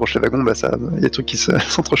quand tu raccroches les wagons, bah il y a des trucs qui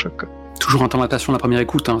s'entrechoquent, quoi. Toujours interprétation la première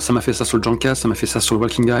écoute, hein. Ça m'a fait ça sur le Junkas, ça m'a fait ça sur le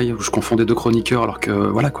Walking Guy, où je confondais deux chroniqueurs alors que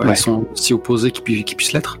voilà quoi, ils sont si opposés qu'ils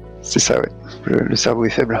puissent l'être. C'est ça, ouais. Le cerveau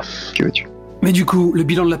est faible, que veux-tu. Mais du coup, le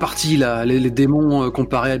bilan de la partie, là, les démons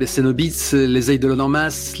comparés à des Cenobites, les Eidolon en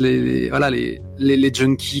masse, les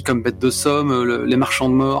junkies comme bêtes de somme, les marchands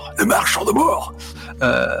de mort. Les marchands de mort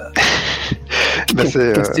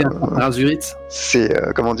c'est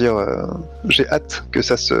comment dire, j'ai hâte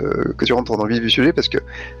que tu rentres dans le vif du sujet, parce que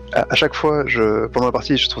à chaque fois, pendant la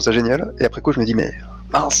partie, je trouve ça génial, et après coup, je me dis, mais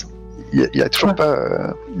mince, il y a toujours pas,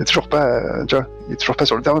 tu vois, il est toujours pas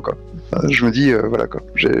sur le terrain, quoi. Je me dis, voilà, quoi,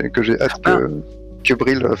 j'ai hâte que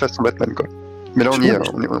Brill fasse son Batman, quoi. Mais là,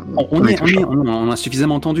 on a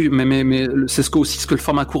suffisamment entendu, mais c'est aussi ce que le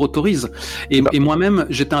format court autorise. Et moi-même,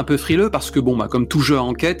 j'étais un peu frileux parce que, comme tout jeu à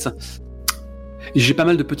enquête, j'ai pas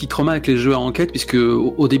mal de petits traumas avec les jeux à enquête, puisque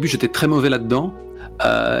au début, j'étais très mauvais là-dedans.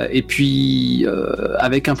 Et puis,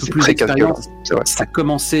 avec un peu plus d'expérience, ça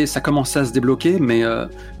commençait à se débloquer, mais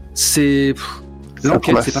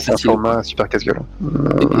l'enquête, c'est pas facile. C'est un format super casse-gueule.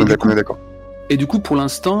 On est d'accord. Et du coup, pour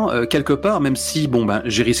l'instant, quelque part, même si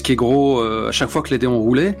j'ai risqué gros à chaque fois que les dés ont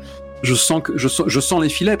roulé, je sens les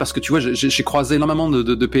filets, parce que tu vois, j'ai croisé énormément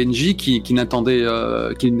de PNJ qui n'attendaient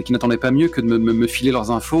pas mieux que de me filer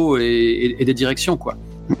leurs infos et des directions, quoi.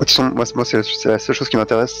 De toute façon, moi c'est la seule chose qui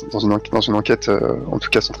m'intéresse dans une enquête, en tout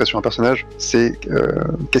cas centrée sur un personnage, c'est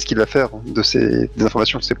qu'est-ce qu'il va faire des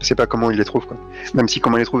informations. C'est pas comment il les trouve, quoi. Même si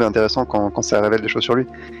comment il les trouve est intéressant quand ça révèle des choses sur lui.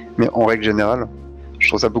 Mais en règle générale, je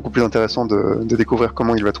trouve ça beaucoup plus intéressant de découvrir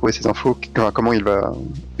comment il va trouver ces infos, comment il va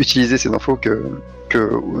utiliser ces infos que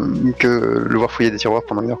le voir fouiller des tiroirs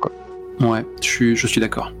pendant une heure, quoi. Ouais, je suis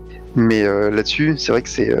d'accord. Mais là-dessus, c'est vrai que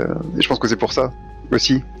je pense que c'est pour ça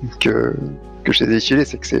aussi que je les ai utilisés,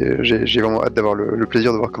 c'est que j'ai vraiment hâte d'avoir le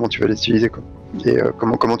plaisir de voir comment tu vas les utiliser, quoi. Et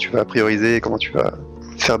comment tu vas prioriser, et comment tu vas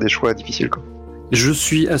faire des choix difficiles, quoi. Je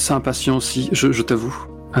suis assez impatient aussi, je t'avoue.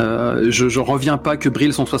 Je reviens pas que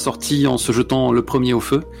Brill s'en soit sorti en se jetant le premier au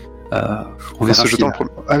feu. On verra.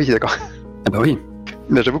 Ah oui, d'accord. Ah bah oui.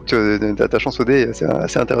 Mais j'avoue que ta chance au dé, c'est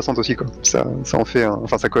assez intéressante aussi, quoi. Ça en fait,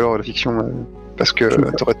 ça colore la fiction, parce que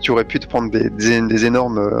tu aurais pu te prendre des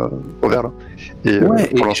énormes revers, là. Et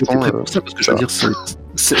pour l'instant, pour ça, parce que je veux dire, je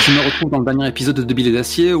me retrouve dans le dernier épisode de Billet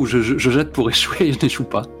d'acier où je jette pour échouer et je n'échoue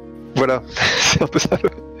pas. Voilà, c'est un peu ça.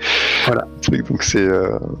 Voilà. Donc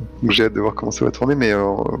j'ai hâte de voir comment ça va tourner, mais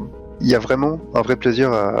il y a vraiment un vrai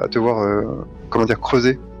plaisir à te voir,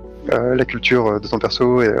 creuser la culture de ton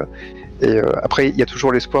perso, et après il y a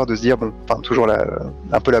toujours l'espoir de se dire toujours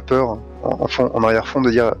un peu la peur en arrière-fond de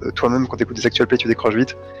dire toi-même quand tu écoutes des actual plays tu décroches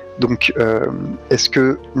vite. Donc est-ce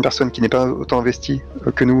que une personne qui n'est pas autant investie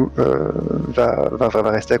que nous va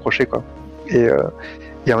rester accrochée, quoi.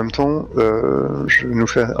 Et en même temps, je nous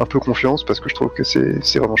fais un peu confiance parce que je trouve que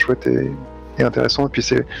c'est vraiment chouette et intéressant. Et puis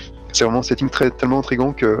c'est vraiment un setting tellement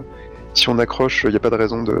intriguant que si on accroche, il n'y a pas de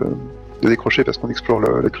raison de décrocher, parce qu'on explore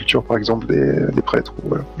la culture, par exemple, des prêtres.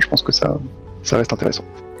 Voilà. Je pense que ça reste intéressant.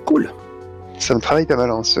 Cool. Ça me travaille pas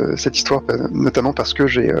mal, hein, cette histoire, notamment parce que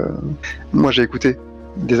j'ai écouté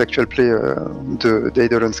des actual plays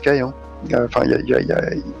d'Eidolon Sky. Enfin,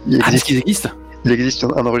 il existe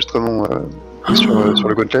un enregistrement sur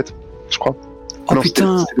le Gauntlet, je crois. Oh non,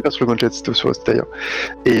 putain. C'était pas sur le Gauntlet, c'était ailleurs.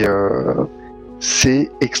 Et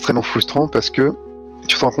c'est extrêmement frustrant parce que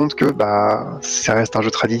tu te rends compte que ça reste un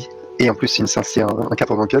jeu tradi, et en plus c'est un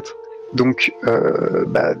cadre d'enquête. Donc,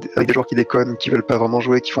 avec des joueurs qui déconnent, qui veulent pas vraiment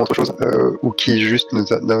jouer, qui font autre chose, ou qui juste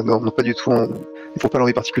n'ont pas du tout, ils font pas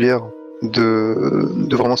l'envie particulière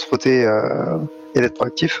de vraiment se frotter et d'être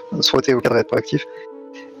proactif, se frotter au cadre et être proactif,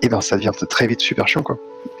 et ça devient très vite super chiant, quoi.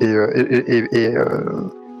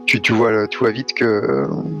 Tu vois vite que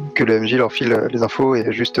le MJ leur file les infos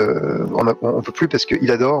et juste on peut plus parce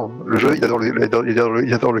qu'il adore le jeu, il adore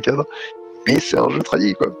le cadre, mais c'est un jeu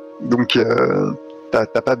tradi, quoi. Donc t'as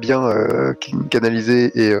pas bien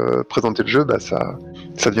canalisé et présenté le jeu, ça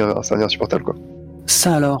devient insupportable, quoi.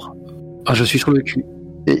 Ça alors, je suis sur le cul.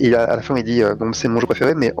 Et à la fin il dit c'est mon jeu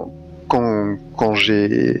préféré, mais quand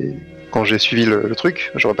j'ai suivi le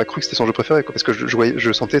truc, j'aurais pas cru que c'était son jeu préféré, quoi, parce que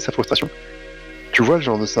je sentais sa frustration. Tu vois le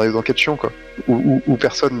genre de scénario d'enquête chiant, quoi, où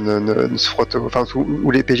personne ne se frotte,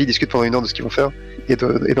 où les PJ discutent pendant 1 heure de ce qu'ils vont faire et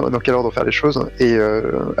dans quel ordre faire les choses, et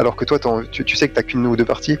alors que toi tu sais que t'as qu'une ou 2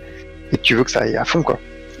 parties et que tu veux que ça aille à fond, quoi.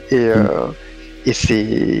 Et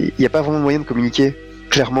il y a pas vraiment moyen de communiquer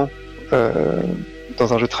clairement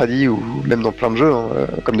dans un jeu tradi ou même dans plein de jeux,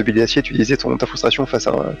 comme de Billy Acier, tu disais ta frustration face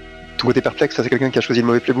à ton côté perplexe face à quelqu'un qui a choisi le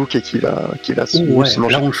mauvais playbook et qui va se manger.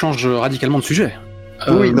 Là on change radicalement de sujet.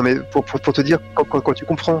 Oui, non, mais pour te dire, quand tu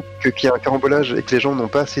comprends qu'il y a un carambolage et que les gens n'ont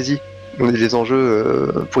pas saisi les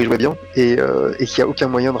enjeux pour y jouer bien, et qu'il n'y a aucun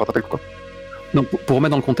moyen de rattraper le coup. Donc, pour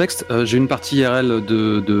remettre dans le contexte, j'ai une partie IRL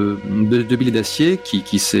de Billet d'Acier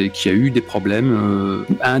qui a eu des problèmes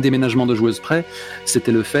à un déménagement de joueuses près.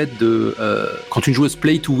 C'était le fait de quand une joueuse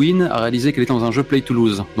play to win a réalisé qu'elle était dans un jeu play to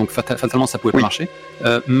lose. Donc fatalement ça pouvait pas marcher.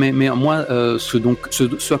 Mais moi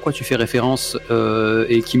ce à quoi tu fais référence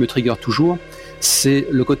et qui me trigger toujours, c'est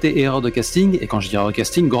le côté erreur de casting. Et quand je dis erreur de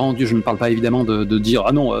casting, grand Dieu, je ne parle pas évidemment de dire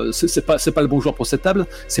ah non, c'est pas le bon joueur pour cette table,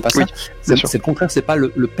 c'est pas ça. C'est le contraire, c'est pas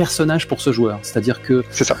le personnage pour ce joueur. C'est-à-dire que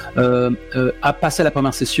c'est ça. À passer la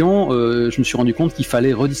première session, je me suis rendu compte qu'il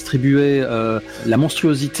fallait redistribuer la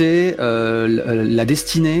monstruosité, la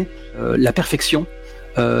destinée, la perfection.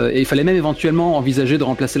 Et il fallait même éventuellement envisager de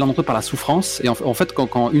remplacer l'un d'entre eux par la souffrance. Et en fait,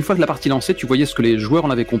 quand une fois que la partie lancée, tu voyais ce que les joueurs en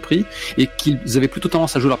avaient compris et qu'ils avaient plutôt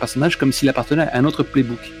tendance à jouer leur personnage comme s'il appartenait à un autre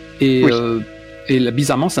playbook. Et là,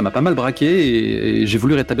 bizarrement, ça m'a pas mal braqué et j'ai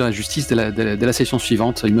voulu rétablir la justice dès la session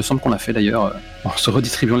suivante. Il me semble qu'on l'a fait d'ailleurs en se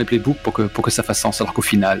redistribuant les playbooks pour que ça fasse sens. Alors qu'au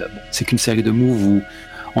final, c'est qu'une série de moves où,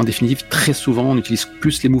 en définitive, très souvent, on utilise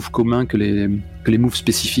plus les moves communs que les moves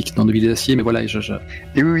spécifiques dans Billet d'Acier, mais voilà.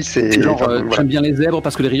 Et oui, c'est genre, j'aime bien les zèbres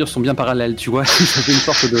parce que les rayures sont bien parallèles, tu vois. J'ai une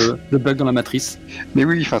sorte de bug dans la matrice. Mais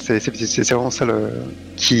oui, c'est vraiment ça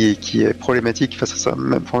qui est problématique face à ça.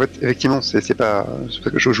 Même, en fait, effectivement, c'est pas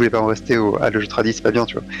je voulais pas en rester le jeu tradi, c'est pas bien,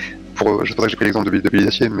 tu vois. Je sais pas que j'ai pris l'exemple de Billet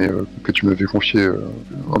d'Acier, mais que tu m'avais confié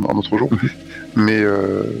un autre jour. Mais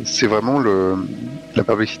c'est vraiment la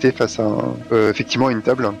perplexité face à effectivement une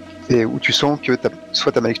table et où tu sens que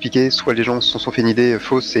soit t'as mal expliqué, soit les gens se sont fait une idée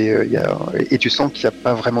fausse et tu sens qu'il n'y a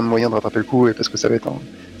pas vraiment de moyen de rattraper le coup, et parce que ça va être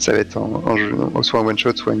un jeu, soit un one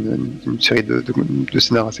shot, soit une série de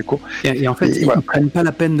scénarios assez courts. Et en fait, ils ne prennent pas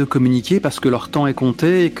la peine de communiquer parce que leur temps est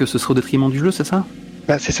compté et que ce sera au détriment du jeu, c'est ça ?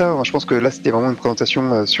 C'est ça, je pense que là c'était vraiment une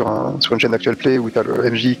présentation sur une chaîne Actual Play où tu as le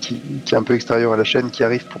MJ qui est un peu extérieur à la chaîne, qui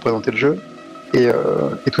arrive pour présenter le jeu. Et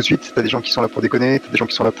tout de suite, t'as des gens qui sont là pour déconner, t'as des gens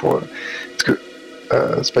qui sont là pour... Parce que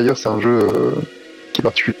Spire, c'est un jeu qui est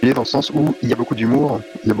particulier dans le sens où il y a beaucoup d'humour,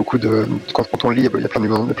 il y a beaucoup de... Quand on le lit, il y a plein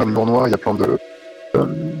d'humour noir, il y a plein de...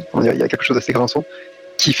 il y a quelque chose d'assez grinçant,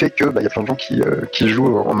 qui fait que il y a plein de gens qui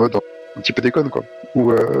jouent en mode un petit peu déconne, quoi.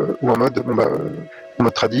 Ou en mode, en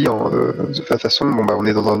mode tradi, de toute façon, on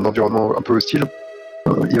est dans un environnement un peu hostile,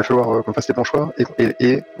 il va falloir qu'on fasse les bons choix,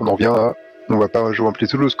 et on en revient à... On va pas jouer en play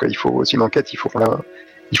to lose, quoi. Il faut aussi une enquête, il faut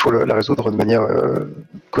la résoudre de manière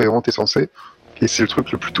cohérente et sensée. Et c'est le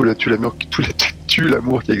truc le plus tue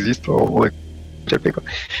l'amour qui existe en Actual, quoi.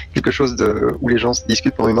 Quelque chose où les gens se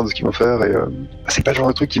discutent pendant 1 heure de ce qu'ils vont faire, et c'est pas le genre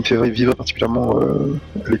de truc qui me fait vivre particulièrement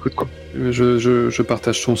à l'écoute, quoi. Je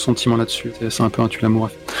partage ton sentiment là-dessus. C'est un peu un tue l'amour.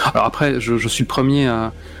 Alors après, je suis le premier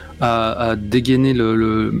à dégainer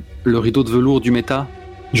le rideau de velours du méta.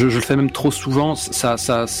 Je le fais même trop souvent,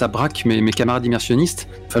 ça braque mes camarades immersionnistes.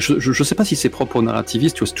 Enfin, je sais pas si c'est propre aux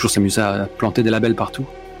narrativistes, tu vois, c'est toujours s'amuser à planter des labels partout.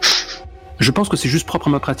 Je pense que c'est juste propre à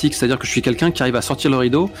ma pratique, c'est-à-dire que je suis quelqu'un qui arrive à sortir le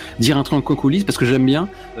rideau, dire un truc en coulisses, parce que j'aime bien,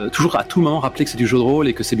 toujours à tout moment rappeler que c'est du jeu de rôle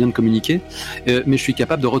et que c'est bien de communiquer, mais je suis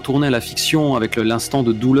capable de retourner à la fiction avec l'instant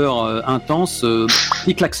de douleur intense,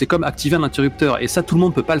 clic-clac, c'est comme activer un interrupteur, et ça tout le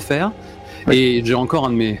monde peut pas le faire. Oui. Et j'ai encore un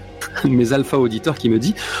de mes alpha auditeurs qui me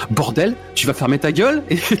dit « Bordel, tu vas fermer ta gueule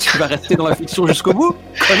et tu vas rester dans la fiction jusqu'au bout,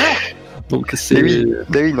 connard !» Donc c'est.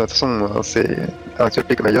 Mais oui, de toute façon, c'est un actual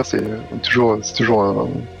play comme ailleurs, c'est toujours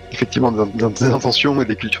effectivement des intentions et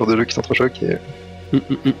des cultures de jeu qui s'entrechoquent et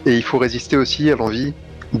il faut résister aussi à l'envie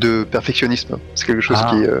de perfectionnisme. C'est quelque chose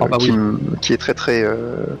qui est très très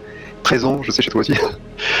présent, je sais chez toi aussi,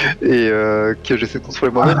 et que j'essaie de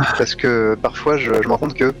contrôler moi-même parce que parfois je me rends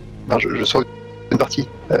compte que je sors d'une partie,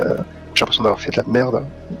 j'ai l'impression d'avoir fait de la merde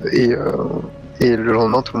et le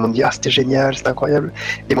lendemain tout le monde dit ah c'était génial, c'était incroyable,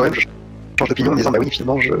 et moi-même je change d'opinion en disant bah oui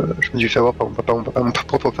finalement je me suis fait avoir par mon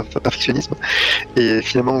propre perfectionnisme, et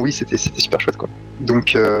finalement oui c'était super chouette quoi.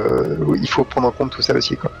 Donc il faut prendre en compte tout ça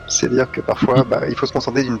aussi quoi. C'est-à-dire que parfois il faut se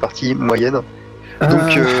concentrer d'une partie moyenne.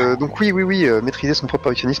 Donc oui, maîtriser son propre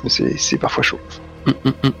perfectionnisme c'est parfois chaud.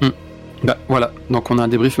 Bah voilà, donc on a un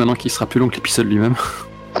débrief maintenant qui sera plus long que l'épisode lui-même.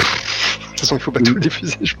 De toute façon il faut pas tout le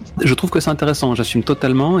diffuser je pense. Je trouve que c'est intéressant, j'assume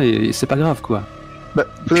totalement et c'est pas grave quoi.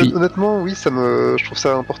 Honnêtement, oui, je trouve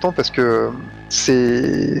ça important parce que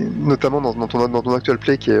c'est notamment dans ton actual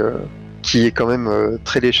play qui est quand même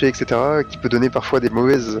très léché, etc., qui peut donner parfois des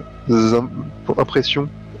mauvaises impressions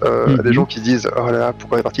à des gens qui se disent oh là là,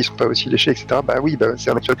 pourquoi les parties sont pas aussi léchées, etc. Bah oui, c'est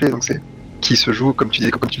un actual play, donc c'est qui se joue comme tu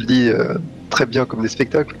le dis très bien comme des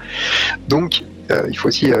spectacles. Donc il faut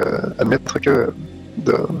aussi admettre que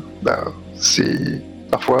c'est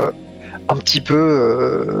parfois un petit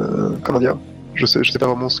peu comment dire. Je sais pas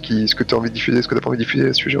vraiment ce que tu as envie de diffuser, ce que tu n'as pas envie de diffuser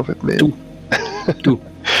à ce sujet en fait, mais tout.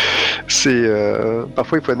 C'est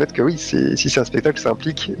parfois il faut admettre que oui, si c'est un spectacle, ça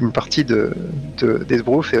implique une partie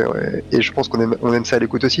d'esbrouf et je pense qu'on aime ça à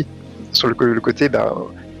l'écoute aussi. Sur le côté,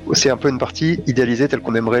 c'est un peu une partie idéalisée telle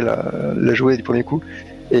qu'on aimerait la jouer du premier coup.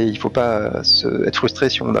 Et il faut pas être frustré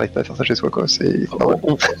si on n'arrive pas à faire ça chez soi, quoi.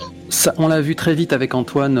 On l'a vu très vite avec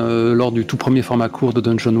Antoine lors du tout premier format court de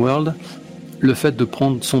Dungeon World. Le fait de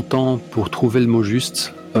prendre son temps pour trouver le mot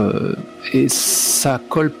juste, et ça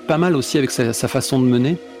colle pas mal aussi avec sa façon de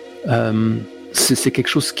mener. C'est quelque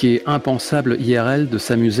chose qui est impensable IRL, de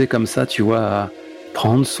s'amuser comme ça, tu vois, à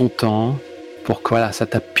prendre son temps pour que voilà, ça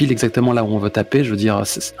tape pile exactement là où on veut taper. Je veux dire,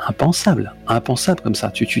 c'est impensable comme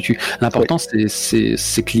ça. L'important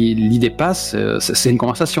c'est que l'idée passe, c'est une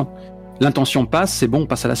conversation. L'intention passe, c'est bon, on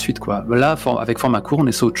passe à la suite, quoi. Là, avec format court, on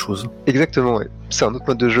essaie autre chose. Exactement, ouais. C'est un autre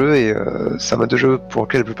mode de jeu, et c'est un mode de jeu pour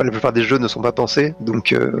lequel la plupart des jeux ne sont pas pensés,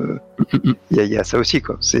 donc il y a ça aussi,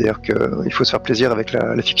 quoi. C'est-à-dire qu'il faut se faire plaisir avec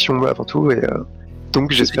la fiction avant tout, et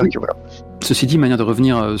donc j'espère que voilà. Ceci dit, manière de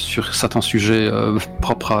revenir sur certains sujets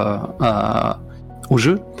propres au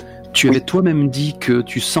jeu, tu avais toi-même dit que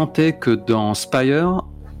tu sentais que dans Spire,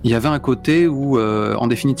 il y avait un côté où, en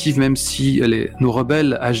définitive, même si nos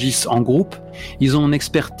rebelles agissent en groupe, ils ont une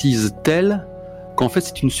expertise telle qu'en fait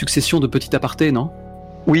c'est une succession de petits apartés, non ?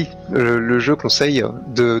 Oui, le jeu conseille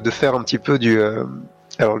de faire un petit peu du...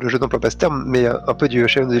 alors le jeu n'emploie pas ce terme, mais un peu du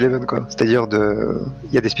Ocean's Eleven, quoi. C'est-à-dire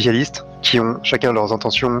il y a des spécialistes qui ont chacun leurs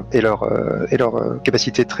intentions et leurs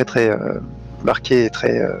capacités très très marquées et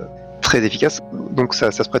très efficace. Donc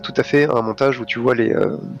ça se prête tout à fait à un montage où tu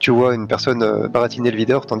vois une personne baratiner le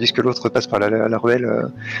videur tandis que l'autre passe par la ruelle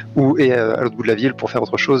et à l'autre bout de la ville pour faire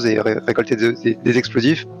autre chose et récolter des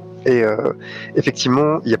explosifs. Et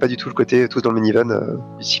effectivement, il n'y a pas du tout le côté tous dans le minivan,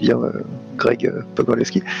 si bien Greg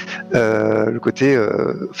Pogorelski, le côté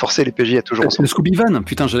forcer les PJ à toujours ensemble. Le Scooby Van,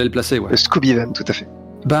 putain, j'allais le placer, ouais. Le Scooby Van, tout à fait.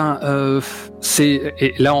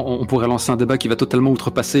 Et là on pourrait lancer un débat qui va totalement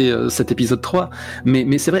outrepasser cet épisode 3,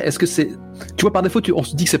 mais c'est vrai, est-ce que c'est, tu vois, par défaut on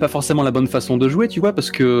se dit que c'est pas forcément la bonne façon de jouer, tu vois,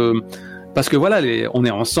 parce que voilà, on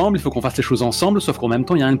est ensemble, il faut qu'on fasse les choses ensemble, sauf qu'en même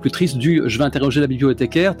temps il y a rien de plus triste je vais interroger la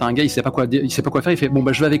bibliothécaire, t'as un gars il sait pas quoi faire, il fait bon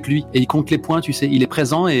je vais avec lui et il compte les points, tu sais, il est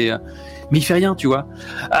présent mais il fait rien, tu vois,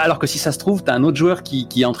 alors que si ça se trouve t'as un autre joueur qui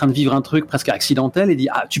est en train de vivre un truc presque accidentel et dit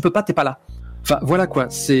tu peux pas, t'es pas là. Enfin voilà quoi,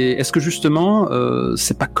 est-ce que justement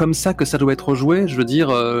c'est pas comme ça que ça doit être joué ? Je veux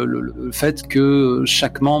dire le fait que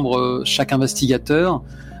chaque membre, chaque investigateur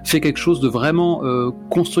fait quelque chose de vraiment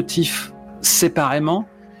constructif séparément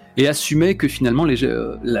et assumer que finalement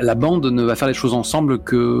la bande ne va faire les choses ensemble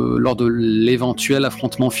que lors de l'éventuel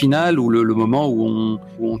affrontement final ou le moment où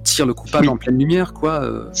on tire le coupable en pleine lumière, quoi.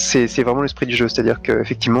 C'est vraiment l'esprit du jeu, c'est-à-dire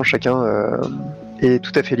qu'effectivement chacun est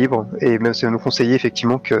tout à fait libre, et même c'est nous conseiller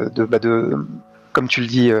effectivement que comme tu le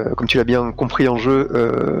dis, comme tu l'as bien compris en jeu,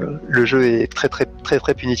 le jeu est très très très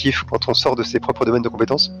très punitif quand on sort de ses propres domaines de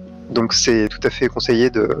compétences. Donc c'est tout à fait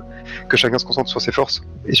conseillé que chacun se concentre sur ses forces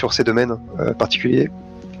et sur ses domaines particuliers,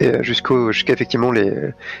 et jusqu'à effectivement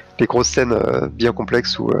les grosses scènes bien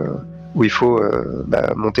complexes où il faut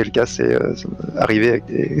monter le casse et arriver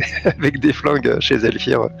avec des flingues chez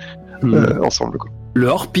Zephyr ensemble, quoi. Le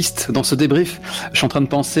hors-piste dans ce débrief, je suis en train de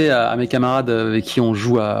penser à mes camarades avec qui on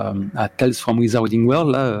joue à Tales from Wizarding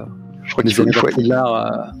World, là. Je crois qu'il faut une fois.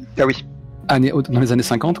 Ah oui. Dans les années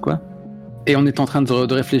 50, quoi. Et on est en train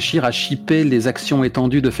de réfléchir à shipper les actions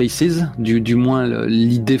étendues de Faces, du moins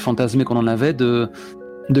l'idée fantasmée qu'on en avait de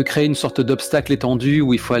créer une sorte d'obstacle étendu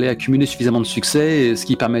où il faut aller accumuler suffisamment de succès, et ce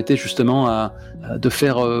qui permettait justement de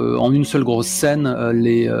faire en une seule grosse scène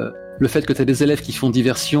le fait que tu as des élèves qui font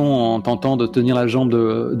diversion en tentant de tenir la jambe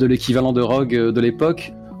de l'équivalent de Rogue de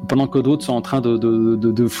l'époque, pendant que d'autres sont en train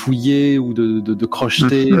de fouiller ou de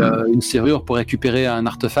crocheter une serrure pour récupérer un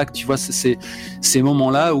artefact. Tu vois, c'est ces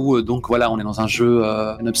moments-là où donc voilà, on est dans un jeu,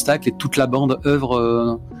 un obstacle, et toute la bande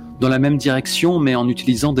œuvre dans la même direction, mais en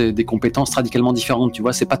utilisant des compétences radicalement différentes. Tu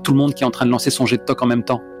vois, c'est pas tout le monde qui est en train de lancer son jet de toc en même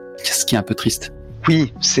temps. Ce qui est un peu triste.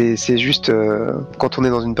 Oui, c'est juste quand on est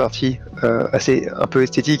dans une partie assez un peu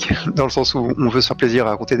esthétique, dans le sens où on veut se faire plaisir à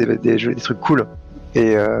raconter des trucs cool.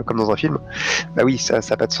 Et comme dans un film, bah oui, ça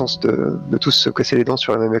n'a pas de sens de tous se casser les dents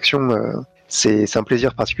sur la même action. C'est un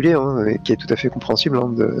plaisir particulier, qui est tout à fait compréhensible,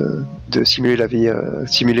 de simuler la vie,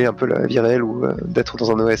 simuler un peu la vie réelle, ou d'être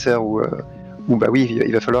dans un OSR où bah oui,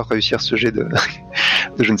 il va falloir réussir ce jet de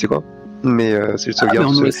je ne sais quoi. Mais c'est le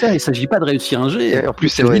sauvegarde. Mais en OSR, il ne s'agit pas de réussir un jet. Et en plus,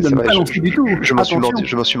 c'est vrai. Du tout. Je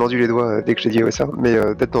m'en suis mordu les doigts dès que j'ai dit OSR. Mais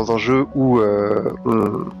d'être dans un jeu où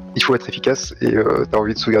il faut être efficace, et t'as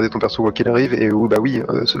envie de sauvegarder ton perso quoi qu'il arrive, et où bah oui,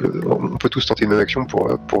 on peut tous tenter une action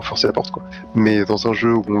pour forcer la porte, quoi. Mais dans un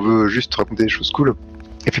jeu où on veut juste raconter des choses cool,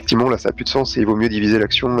 effectivement là ça a plus de sens, et il vaut mieux diviser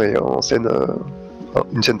l'action et en scène,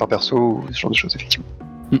 une scène par perso, ou ce genre de choses, effectivement.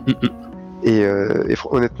 Et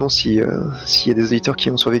honnêtement, s'il y a des auditeurs qui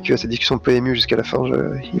ont survécu à cette discussion de PMU jusqu'à la fin,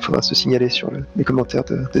 il faudra se signaler sur les commentaires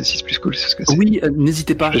de 6 plus cool. C'est ce que c'est. Oui,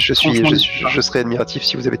 n'hésitez pas. Je serais admiratif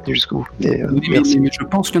si vous avez tenu jusqu'au bout. Et, oui, mais je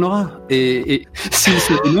pense qu'il y en aura. Et s'ils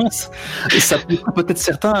se dénoncent, ça poussera peut-être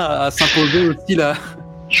certains à s'imposer aussi là.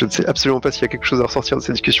 Je ne sais absolument pas s'il y a quelque chose à ressortir de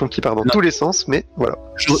cette discussion qui part dans tous les sens, mais voilà.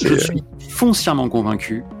 Je suis foncièrement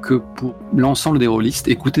convaincu que pour l'ensemble des rôlistes,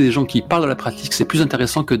 écouter des gens qui parlent de la pratique, c'est plus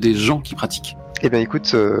intéressant que des gens qui pratiquent. Eh bien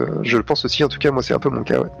écoute, je le pense aussi, en tout cas moi c'est un peu mon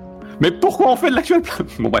cas, ouais. Mais pourquoi on fait de l'actuel?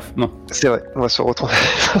 Bon bref, non. C'est vrai, on va se retrouver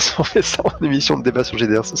on fait ça en émission de débat sur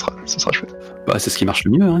GDR, ce sera chouette. Bah c'est ce qui marche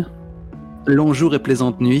le mieux, hein. Long jour et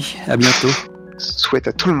plaisante nuit, à bientôt. Souhaite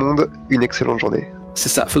à tout le monde une excellente journée. C'est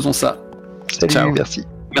ça, faisons ça. Salut, ciao. Merci.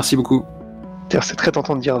 Merci beaucoup. D'ailleurs, c'est très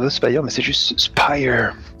tentant de dire The Spire, mais c'est juste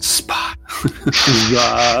Spire. Spire.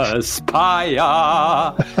 The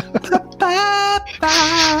Spire.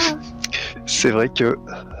 C'est vrai que,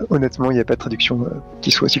 honnêtement, il n'y a pas de traduction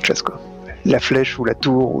qui soit aussi classe, quoi. La flèche ou la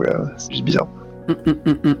tour, c'est juste bizarre.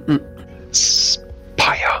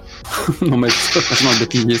 Spire. Non, mais c'est pas forcément le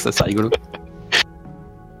bêtisier, ça, c'est rigolo.